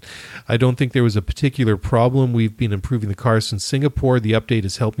session. I don't think there was a particular problem. We've been improving the car since Singapore. The update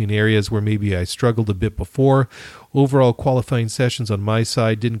has helped me in areas where maybe I struggled a bit before. Overall qualifying sessions on my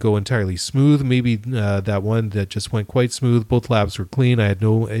side didn't go entirely smooth. Maybe that one that just went quite smooth. Both laps were clean. I had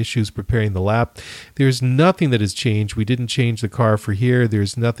no issues preparing the lap. There's nothing that has changed. We didn't change the car for here.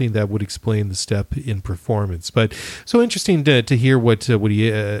 There's nothing that would explain the step in performance. But so interesting to hear what he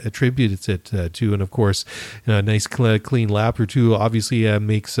attributes it to. And of course, a nice clean lap or two obviously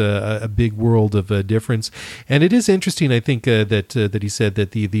makes a big world of difference. And it is interesting, I think, that he said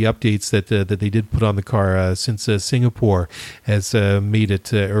that the updates that they did put on the car since Singapore has made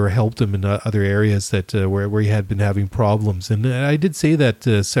it or helped him in other areas that where he had been having problems. And I did say that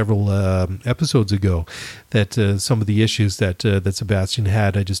several episodes ago, that some of the issues that Sebastian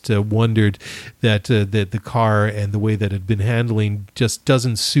had, I just wondered that the car and the way that it had been handling just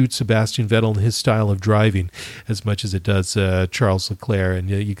doesn't suit Sebastian Vettel and his style of driving as much as it does Charles Leclerc. And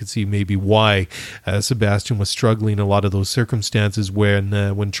you could see maybe why Sebastian was struggling in a lot of those circumstances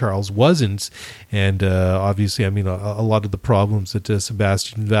when Charles wasn't. And obviously, I mean, a lot of the problems that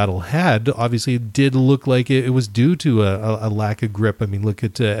Sebastian Vettel had obviously did look like it was due to a lack of grip. I mean, look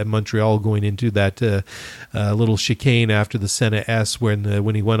at Montreal going into that little chicane after the Senna S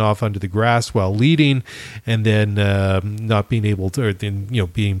when he went off onto the grass while leading, and then not being able to, or then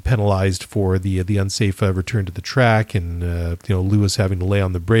being penalized for the unsafe return to the track, and Lewis having to lay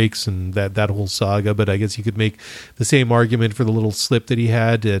on the brakes and that whole saga. But I guess you could make the same argument for the little slip that he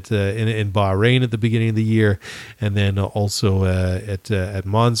had in Bahrain at the beginning of the year, and then also at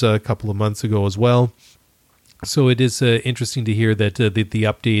Monza a couple of months ago as well. So it is interesting to hear that the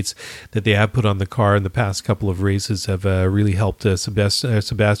updates that they have put on the car in the past couple of races have really helped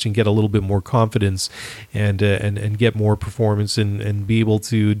Sebastian get a little bit more confidence and get more performance and be able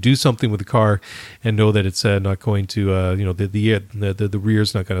to do something with the car and know that it's not going to the rear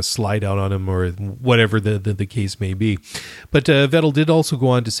is not going to slide out on him or whatever the case may be. But Vettel did also go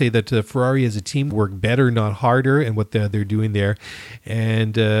on to say that Ferrari as a team work better, not harder, and what they're doing there,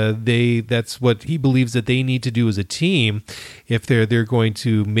 and that's what he believes that they need to do as a team if they're going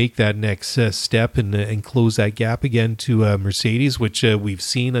to make that next step and close that gap again to Mercedes, which we've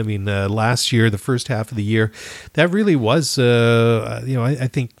seen. I mean, last year, the first half of the year, that really was, I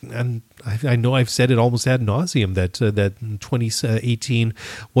think, and I know I've said it almost ad nauseum that 2018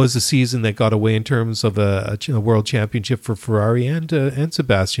 was the season that got away in terms of a world championship for Ferrari and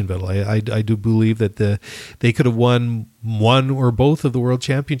Sebastian Vettel. I do believe that they could have won one or both of the world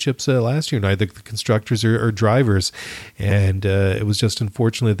championships last year, neither the constructors or drivers, and it was just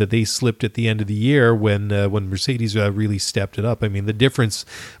unfortunate that they slipped at the end of the year when Mercedes really stepped it up. I mean, the difference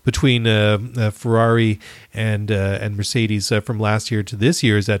between Ferrari and Mercedes from last year to this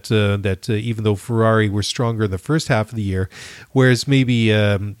year is that even though Ferrari were stronger in the first half of the year, whereas maybe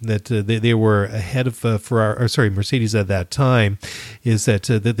they were ahead of Mercedes at that time, is that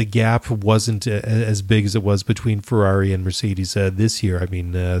the gap wasn't as big as it was between Ferrari and Mercedes this year. I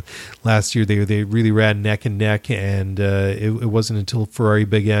mean, last year they really ran neck and neck, and it wasn't until Ferrari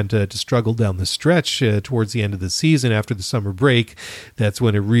began to struggle down the stretch towards the end of the season after the summer break that's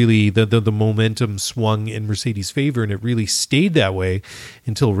when it really the momentum swung in Mercedes' favor, and it really stayed that way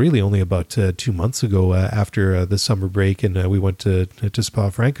until really only about 2 months ago after the summer break, and we went to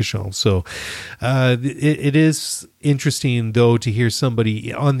Spa-Francorchamps. So it is interesting, though, to hear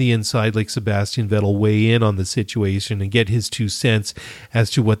somebody on the inside like Sebastian Vettel weigh in on the situation and get his 2 cents as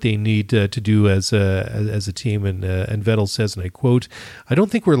to what they need to do as a team. And Vettel says, and I quote, "I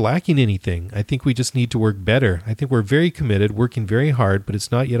don't think we're lacking anything. I think we just need to work better. I think we're very committed, working very hard, but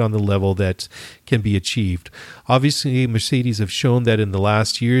it's not yet on the level that can be achieved. Obviously, Mercedes have shown that in the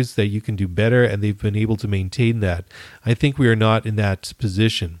last years that you can do better, and they've been able to maintain that. I think we are not in that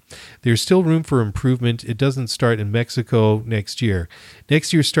position. There's still room for improvement. It doesn't start in Mexico next year.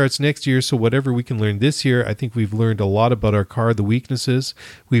 Next year starts next year, so whatever we can learn this year, I think we've learned a lot about our car, the weaknesses.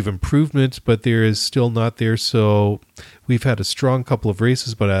 We've improvement, but there is still not there, so we've had a strong couple of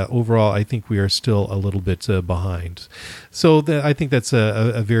races, but overall, I think we are still a little bit behind." So I think that's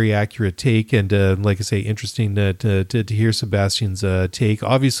a very accurate take, and like I say, interesting to hear Sebastian's take.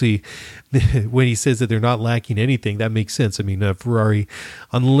 Obviously, when he says that they're not lacking anything, that makes sense. I mean, Ferrari,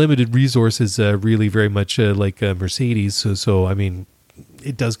 unlimited resources, really very much like Mercedes. So I mean,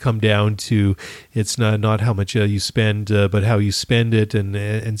 it does come down to it's not how much you spend, but how you spend it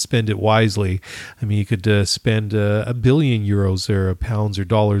and spend it wisely. I mean, you could spend €1 billion or pounds or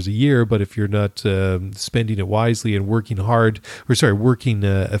dollars a year, but if you're not spending it wisely and working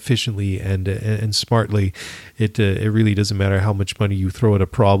efficiently and smartly, it really doesn't matter how much money you throw at a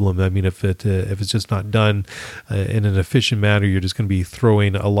problem. I mean, if it's just not done in an efficient manner, you're just going to be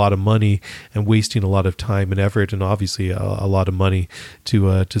throwing a lot of money and wasting a lot of time and effort, and obviously a lot of money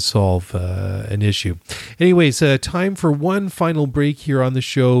to solve an issue. Anyways, time for one final break here on the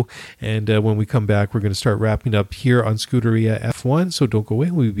show, and when we come back, we're going to start wrapping up here on Scuderia F1, so don't go away.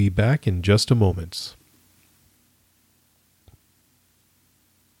 We'll be back in just a moment.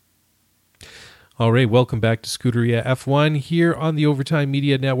 All right, welcome back to Scuderia F1 here on the Overtime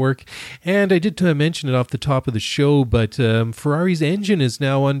Media Network. And I did mention it off the top of the show, but Ferrari's engine is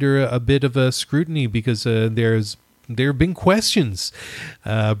now under a bit of a scrutiny because there have been questions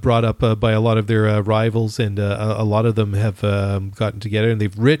brought up by a lot of their rivals, and a lot of them have gotten together and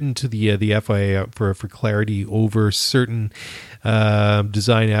they've written to the FIA for clarity over certain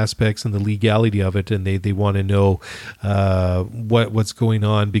design aspects and the legality of it, and they want to know what's going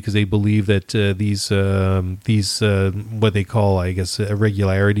on, because they believe that these what they call, I guess,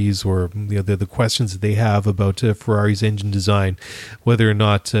 irregularities, or the questions that they have about Ferrari's engine design, whether or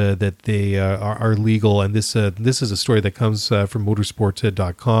not that they are legal. And this is a story that comes from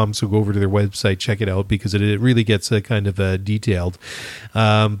motorsport.com, so go over to their website, check it out, because it really gets kind of detailed.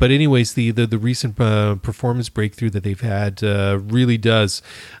 But anyways, the recent performance breakthrough that they've had really does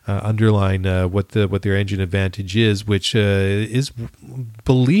underline what their engine advantage is, which is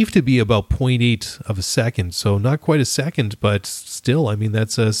believed to be about 0.8 of a second. So not quite a second, but still, I mean,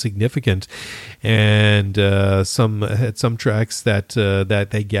 that's significant. And at some tracks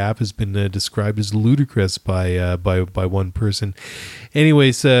that gap has been described as ludicrous by one person.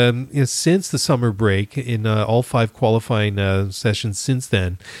 Anyways, since the summer break, in all 5 qualifying sessions since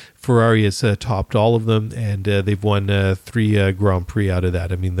then, Ferrari has topped all of them, and they've won 3 Grand Prix out of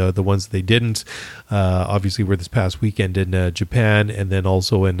that. I mean, the ones they didn't, obviously, were this past weekend in Japan, and then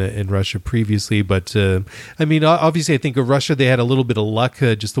also in Russia previously. But I mean, obviously, I think of Russia, they had a little bit of luck,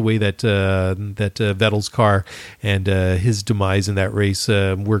 just the way that Vettel's car and his demise in that race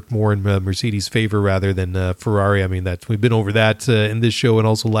worked more in Mercedes' favor rather than Ferrari. I mean, we've been over that in this show and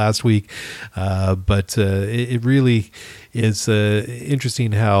also last week, but it really is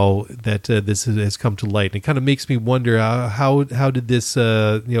interesting how that this has come to light, and it kind of makes me wonder how did this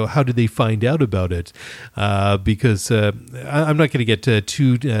how did they find out about it? Because I'm not going to get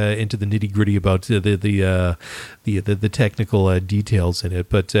too into the nitty gritty about the technical details in it,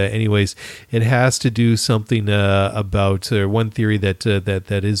 but anyways, it has to do something about one theory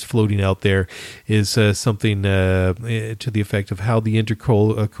that is floating out there is something to the effect of how the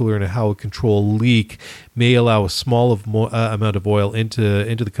intercooler and how a control leak may allow a small amount of oil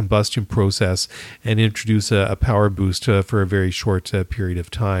into the combustion process and introduce a power boost for a very short period of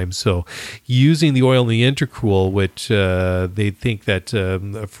time. So using the oil in the intercool, which they think that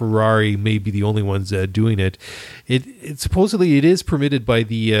Ferrari may be the only ones doing it, it supposedly it is permitted by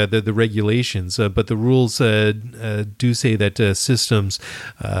the regulations, but the rules do say that systems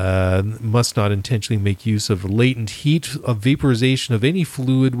must not intentionally make use of latent heat of vaporization of any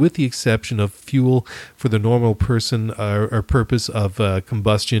fluid, with the exception of fuel for the normal person or purpose of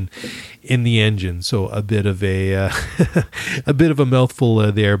combustion in the engine. So a bit of a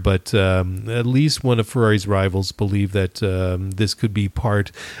mouthful there, but at least one of Ferrari's rivals believe that this could be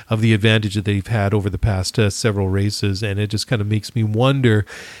part of the advantage that they've had over the past several races, and it just kind of makes me wonder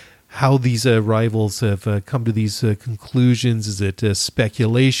how these rivals have come to these conclusions. Is it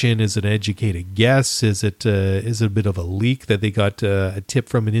speculation? Is it an educated guess? Is it a bit of a leak that they got a tip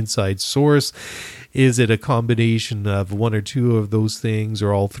from an inside source? Is it a combination of one or two of those things,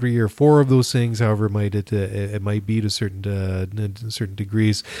 or all 3 or 4 of those things? However, it might be to certain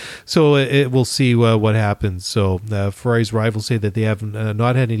degrees. So we'll see what happens. So Ferrari's rivals say that they have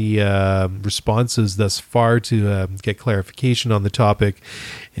not had any responses thus far to get clarification on the topic,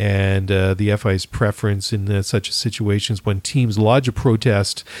 and the FIA's preference in such situations when teams lodge a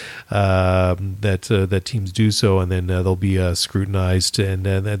protest, that teams do so, and then they'll be scrutinized.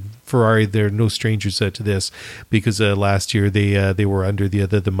 And Ferrari, they're no strangers to this, because last year they were under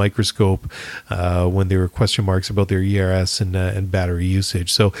the microscope when there were question marks about their ERS and battery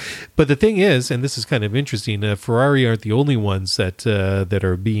usage. So, but the thing is, and this is kind of interesting, Ferrari aren't the only ones that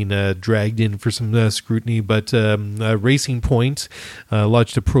are being dragged in for some scrutiny, but Racing Point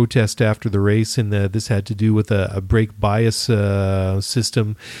lodged a protest after the race, and this had to do with a brake bias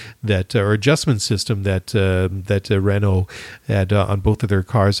system or adjustment system that Renault had on both of their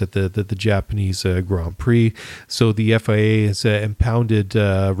cars at the Japanese Grand Prix. So the FIA has impounded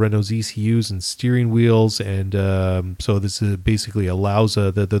Renault's ECUs and steering wheels, and so this basically allows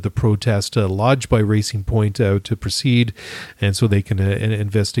the protest lodged by Racing Point to proceed, and so they can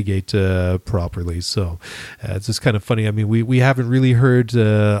investigate properly. So it's just kind of funny. I mean, we haven't really heard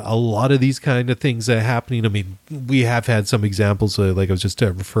a lot of these kind of things happening. I mean, we have had some examples, like I was just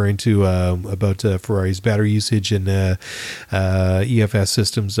referring to about Ferrari's battery usage and EFS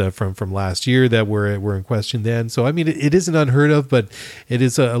systems from last year that were in question then. So I mean, it isn't unheard of, but it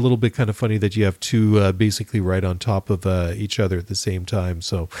is a little bit kind of funny that you have two basically right on top of each other at the same time.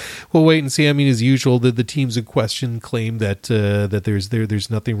 So we'll wait and see. I mean, as usual, the teams in question claim that there's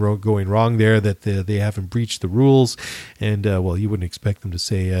nothing going wrong there, that they haven't breached the rules, and well, you wouldn't expect them to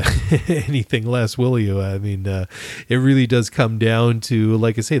say anything less, will you? I mean, it really does come down to,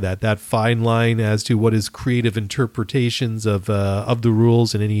 like I say, that fine line as to what is creative interpretations of the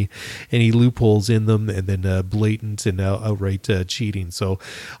rules and any loopholes in them, and then blatant and outright cheating. So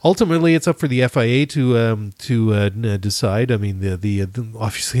ultimately, it's up for the FIA to decide. I mean, the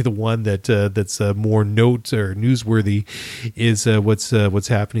obviously the one that's more note or newsworthy is what's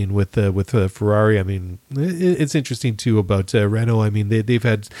happening with Ferrari. I mean, it's interesting too about Renault. I mean, they've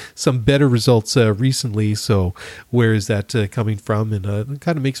had some better results recently. So where is that coming from? And it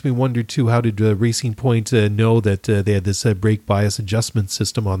kind of makes me wonder too, how did Racing Point know that they had this brake bias adjustment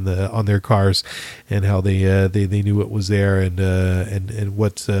system on their cars, and how they knew it was there, and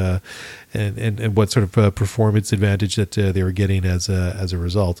what and what sort of performance advantage that they were getting as a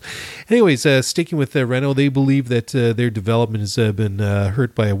result. Anyways, sticking with Renault, they believe that their development has been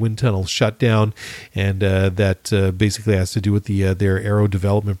hurt by a wind tunnel shutdown, and that basically has to do with their aero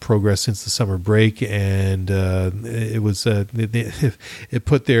development progress since the summer break, and it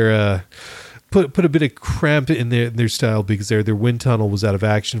put their put a bit of cramp in their style, because their wind tunnel was out of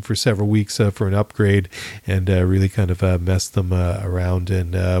action for several weeks for an upgrade, and really kind of messed them around.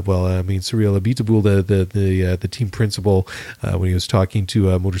 And Cyril Abiteboul, the team principal, when he was talking to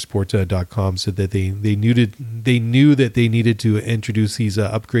motorsport.com, said that they knew that they needed to introduce these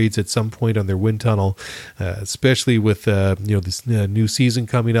upgrades at some point on their wind tunnel, especially with this new season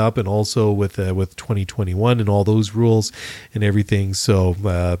coming up, and also with 2021 and all those rules and everything.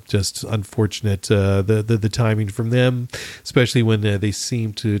 So just unfortunate the timing from them, especially when they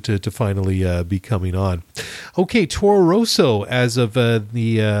seem to finally be coming on. Okay, Toro Rosso, as of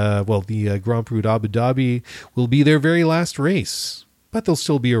the Grand Prix d'Abu Dhabi, will be their very last race, but they'll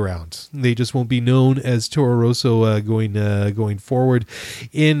still be around. They just won't be known as Toro Rosso going forward.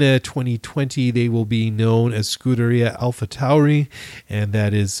 In 2020, they will be known as Scuderia AlphaTauri, and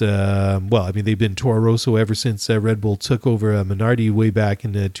that is, they've been Toro Rosso ever since Red Bull took over Minardi way back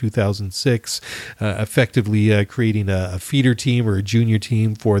in 2006, effectively creating a feeder team or a junior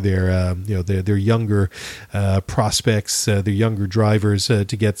team for their younger prospects, their younger drivers, to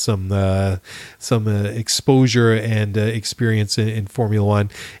get some exposure and experience in Formula One.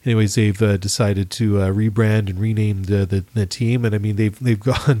 Anyways, they've decided to rebrand and rename the team, and I mean they've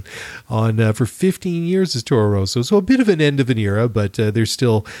gone on for 15 years as Toro Rosso, so a bit of an end of an era, but they're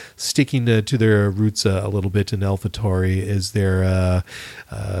still sticking to their roots a little bit. And AlphaTauri is their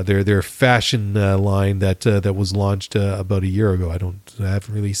fashion line that was launched about a year ago. I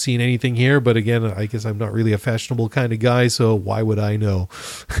haven't really seen anything here, but again, I guess I'm not really a fashionable kind of guy, so why would I know?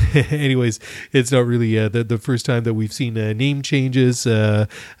 Anyways, it's not really the first time that we've seen name changes.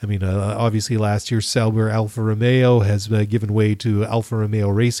 Obviously last year Sauber Alfa Romeo has given way to Alfa Romeo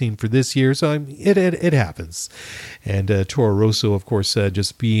Racing for this year, so it happens. And Toro Rosso, of course,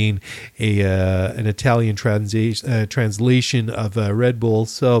 just being an Italian translation of Red Bull,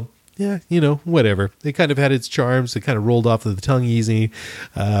 so yeah, whatever. It kind of had its charms. It kind of rolled off of the tongue easy.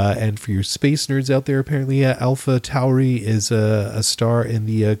 And for your space nerds out there, apparently AlphaTauri is a star in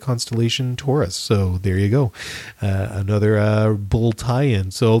the constellation Taurus. So there you go. Another Bull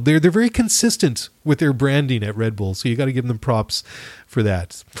tie-in. So they're very consistent with their branding at Red Bull. So you got to give them props for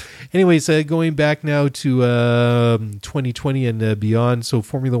that. Anyways, going back now to 2020 and beyond. So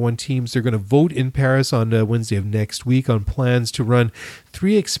Formula One teams, they're going to vote in Paris on Wednesday of next week on plans to run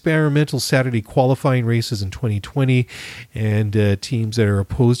 3 experimental Saturday qualifying races in 2020. And teams that are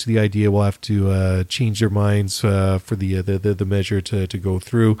opposed to the idea will have to change their minds for the measure to go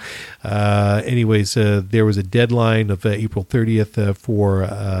through. There was a deadline of April 30th for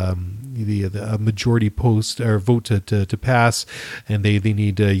the majority vote to pass, and they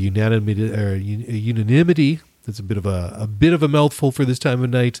need unanimity. That's a bit of a mouthful for this time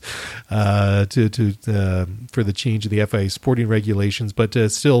of night for the change of the FIA sporting regulations. But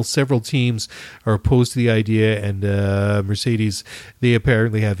still, several teams are opposed to the idea, and Mercedes, they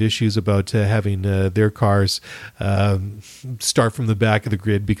apparently have issues about having their cars start from the back of the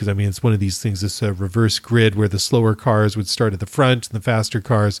grid, because I mean it's one of these things, this reverse grid where the slower cars would start at the front and the faster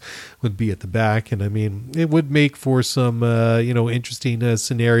cars would be at the back. And I mean it would make for some interesting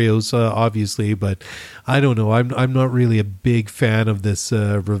scenarios, obviously, but I don't know. I'm not really a big fan of this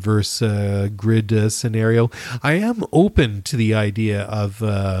reverse grid scenario. I am open to the idea of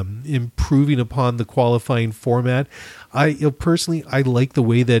improving upon the qualifying format. Personally, I like the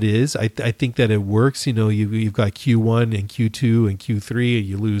way that is. I think that it works. You've got Q1 and Q2 and Q3, and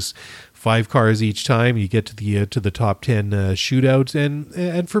you lose 5 cars each time. You get to the top 10 shootout,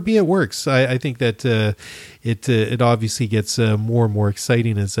 and for me it works. I think that it obviously gets more and more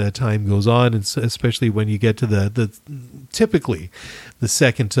exciting as time goes on, and especially when you get to the typically the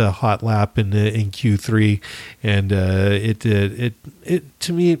second hot lap in Q3, and it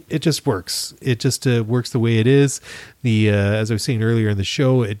to me it just works. It just works the way it is. As I was saying earlier in the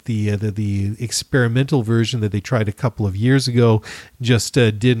show, the experimental version that they tried a couple of years ago just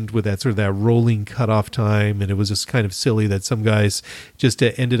didn't, with that sort of that rolling cutoff time, and it was just kind of silly that some guys just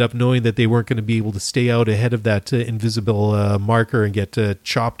ended up knowing that they weren't going to be able to stay out ahead of that invisible marker and get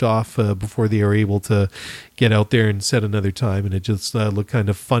chopped off before they were able to get out there and set another time. And it just looked kind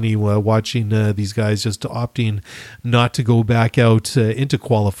of funny watching these guys just opting not to go back out into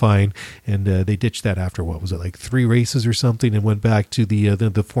qualifying, and they ditched that after, what was it, like 3 races or something, and went back to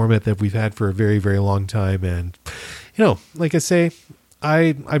the format that we've had for a very, very long time. And like I say,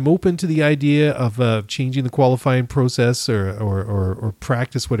 I'm open to the idea of changing the qualifying process or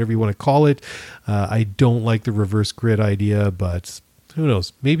practice, whatever you want to call it. I don't like the reverse grid idea, but who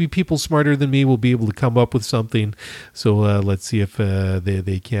knows? Maybe people smarter than me will be able to come up with something. So let's see if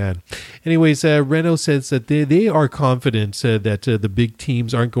they can. Anyways, Renault says that they are confident that the big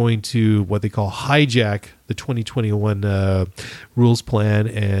teams aren't going to what they call hijack the 2021 rules plan.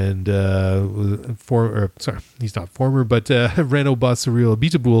 And he's not former, but Renault boss Cyril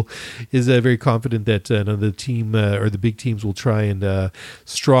Abiteboul is very confident that none of the team or the big teams will try and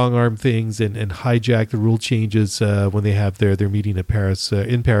strong arm things and hijack the rule changes when they have their meeting at Paris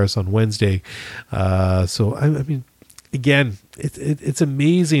in Paris on Wednesday. So I mean, again, it's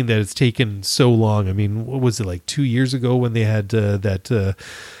amazing that it's taken so long. I mean, what was it, like 2 years ago when they had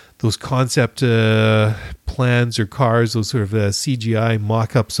those concept plans or cars, those sort of CGI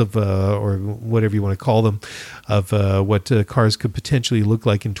mock-ups of, or whatever you want to call them, of what cars could potentially look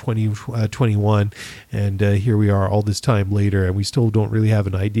like in 2021. And here we are all this time later, and we still don't really have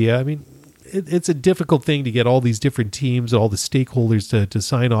an idea. I mean, it's a difficult thing to get all these different teams, all the stakeholders to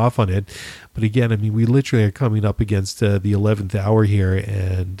sign off on it. But again, I mean, we literally are coming up against the 11th hour here,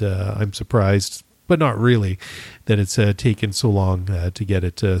 and I'm surprised, but not really, that it's taken so long to get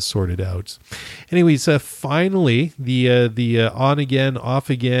it sorted out. Anyways, finally, the on again, off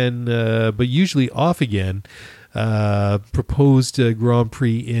again, but usually off again, proposed Grand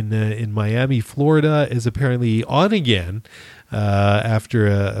Prix in Miami, Florida is apparently on again. After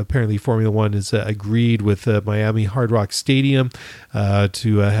apparently Formula One has agreed with Miami Hard Rock Stadium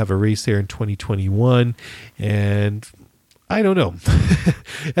to have a race there in 2021. And I don't know.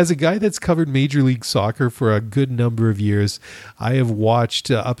 As a guy that's covered Major League Soccer for a good number of years, I have watched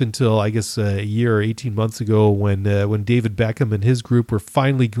up until, I guess, a year or 18 months ago when David Beckham and his group were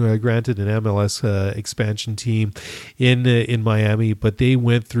finally granted an MLS expansion team in Miami. But they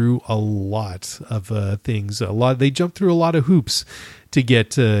went through a lot of things. They jumped through a lot of hoops to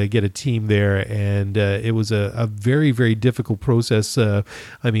get a team there, and it was a very, very difficult process. I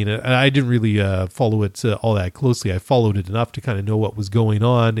mean, I didn't really follow it all that closely. I followed it enough to kind of know what was going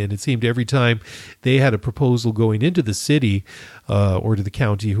on, and it seemed every time they had a proposal going into the city or to the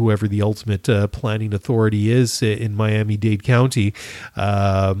county, whoever the ultimate planning authority is in Miami-Dade County,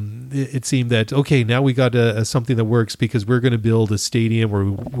 it seemed that, okay, now we got something that works because we're going to build a stadium, or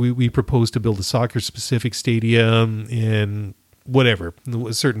we propose to build a soccer-specific stadium in whatever,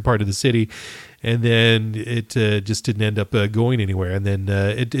 a certain part of the city, and then it just didn't end up going anywhere. And then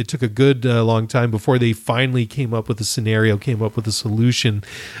it took a good long time before they finally came up with a scenario, came up with a solution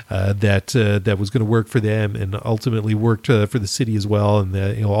that was going to work for them, and ultimately worked for the city as well.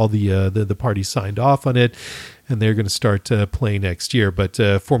 And all the parties signed off on it, and they're going to start playing next year. But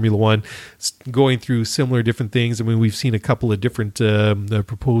Formula One going through similar different things. I mean, we've seen a couple of different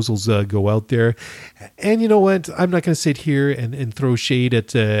proposals go out there. And you know what? I'm not going to sit here and throw shade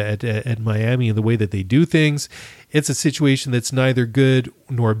at Miami and the way that they do things. It's a situation that's neither good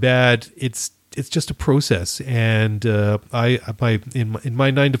nor bad. It's just a process, and in my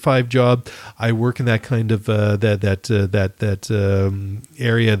 9-to-5 job, I work in that kind of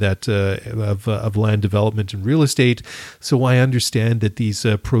area of land development and real estate. So I understand that these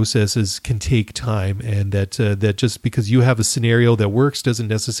processes can take time, and that just because you have a scenario that works doesn't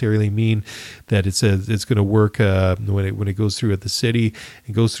necessarily mean that it's going to work when it goes through at the city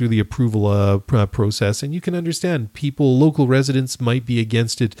and goes through the approval process. And you can understand local residents might be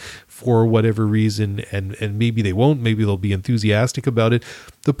against it for whatever reason, and maybe they won't, maybe they'll be enthusiastic about it.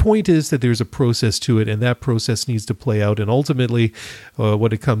 The point is that there's a process to it, and that process needs to play out, and ultimately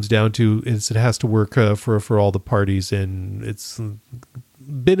what it comes down to is it has to work for all the parties, and it's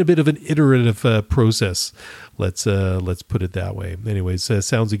been a bit of an iterative process. Let's put it that way. Anyways,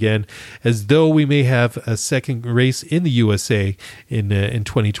 sounds again as though we may have a second race in the USA in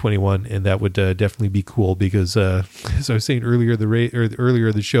 2021, and that would definitely be cool because, as I was saying earlier,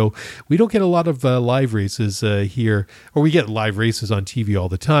 earlier the show, we don't get a lot of live races here, or we get live races on TV all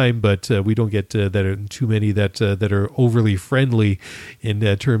the time, but we don't get too many that are overly friendly in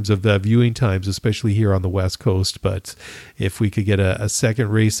terms of viewing times, especially here on the West Coast. But if we could get a second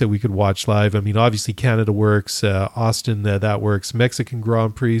race that we could watch live, I mean, obviously Canada works. Austin, that works. Mexican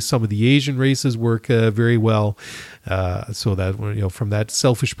Grand Prix, some of the Asian races work very well. So that, from that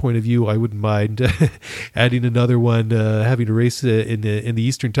selfish point of view, I wouldn't mind adding another one. Having a race in the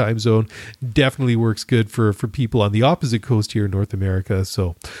Eastern time zone definitely works good for people on the opposite coast here in North America.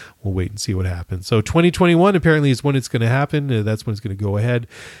 So we'll wait and see what happens. So 2021 apparently is when it's going to happen. That's when it's going to go ahead,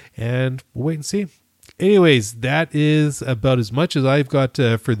 and we'll wait and see. Anyways, that is about as much as I've got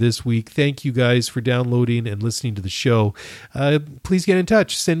for this week. Thank you guys for downloading and listening to the show. Please get in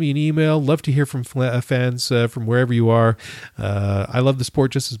touch. Send me an email. Love to hear from fans from wherever you are. I love the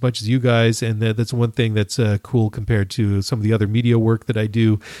sport just as much as you guys, and that's one thing that's cool compared to some of the other media work that I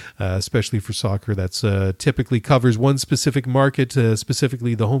do, especially for soccer. That's typically covers one specific market,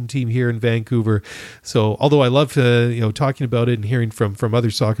 specifically the home team here in Vancouver. So although I love talking about it and hearing from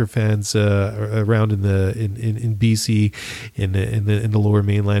other soccer fans around in BC, in the Lower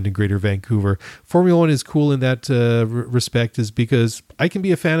Mainland and Greater Vancouver, Formula One is cool in that respect, is because I can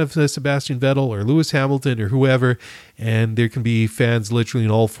be a fan of Sebastian Vettel or Lewis Hamilton or whoever, and there can be fans literally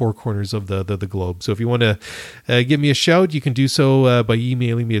in all four corners of the globe. So if you want to give me a shout, you can do so by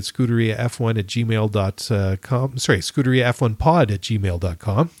emailing me at scuderiaf1@gmail.com. Sorry,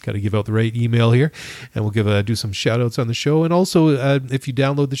 scuderiaf1pod@gmail.com. Got to give out the right email here, and we'll do some shout outs on the show. And also, if you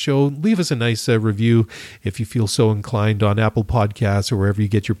download the show, leave us a nice review if you feel so inclined on Apple Podcasts or wherever you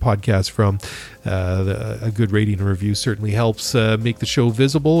get your podcasts from. A good rating and review certainly helps make the show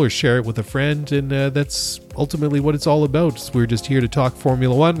visible, or share it with a friend, and that's ultimately what it's all about. We're just here to talk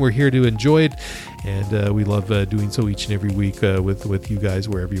Formula One. We're here to enjoy it, and we love doing so each and every week with you guys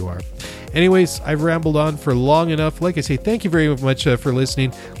wherever you are. Anyways, I've rambled on for long enough. Like I say, thank you very much for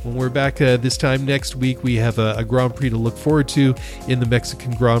listening. When we're back this time next week, we have a Grand Prix to look forward to in the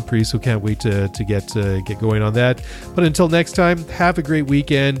Mexican Grand Prix, so can't wait to get going on that. But until next time, have a great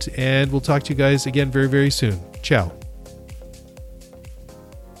weekend, and we'll talk to you guys again very, very soon. Ciao.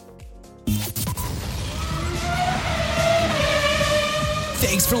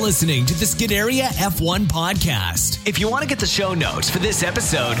 Thanks for listening to the Scuderia F1 podcast. If you want to get the show notes for this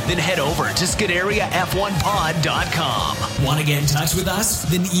episode, then head over to ScuderiaF1pod.com. Want to get in touch with us?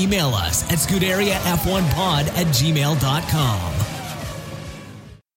 Then email us at ScuderiaF1pod@gmail.com.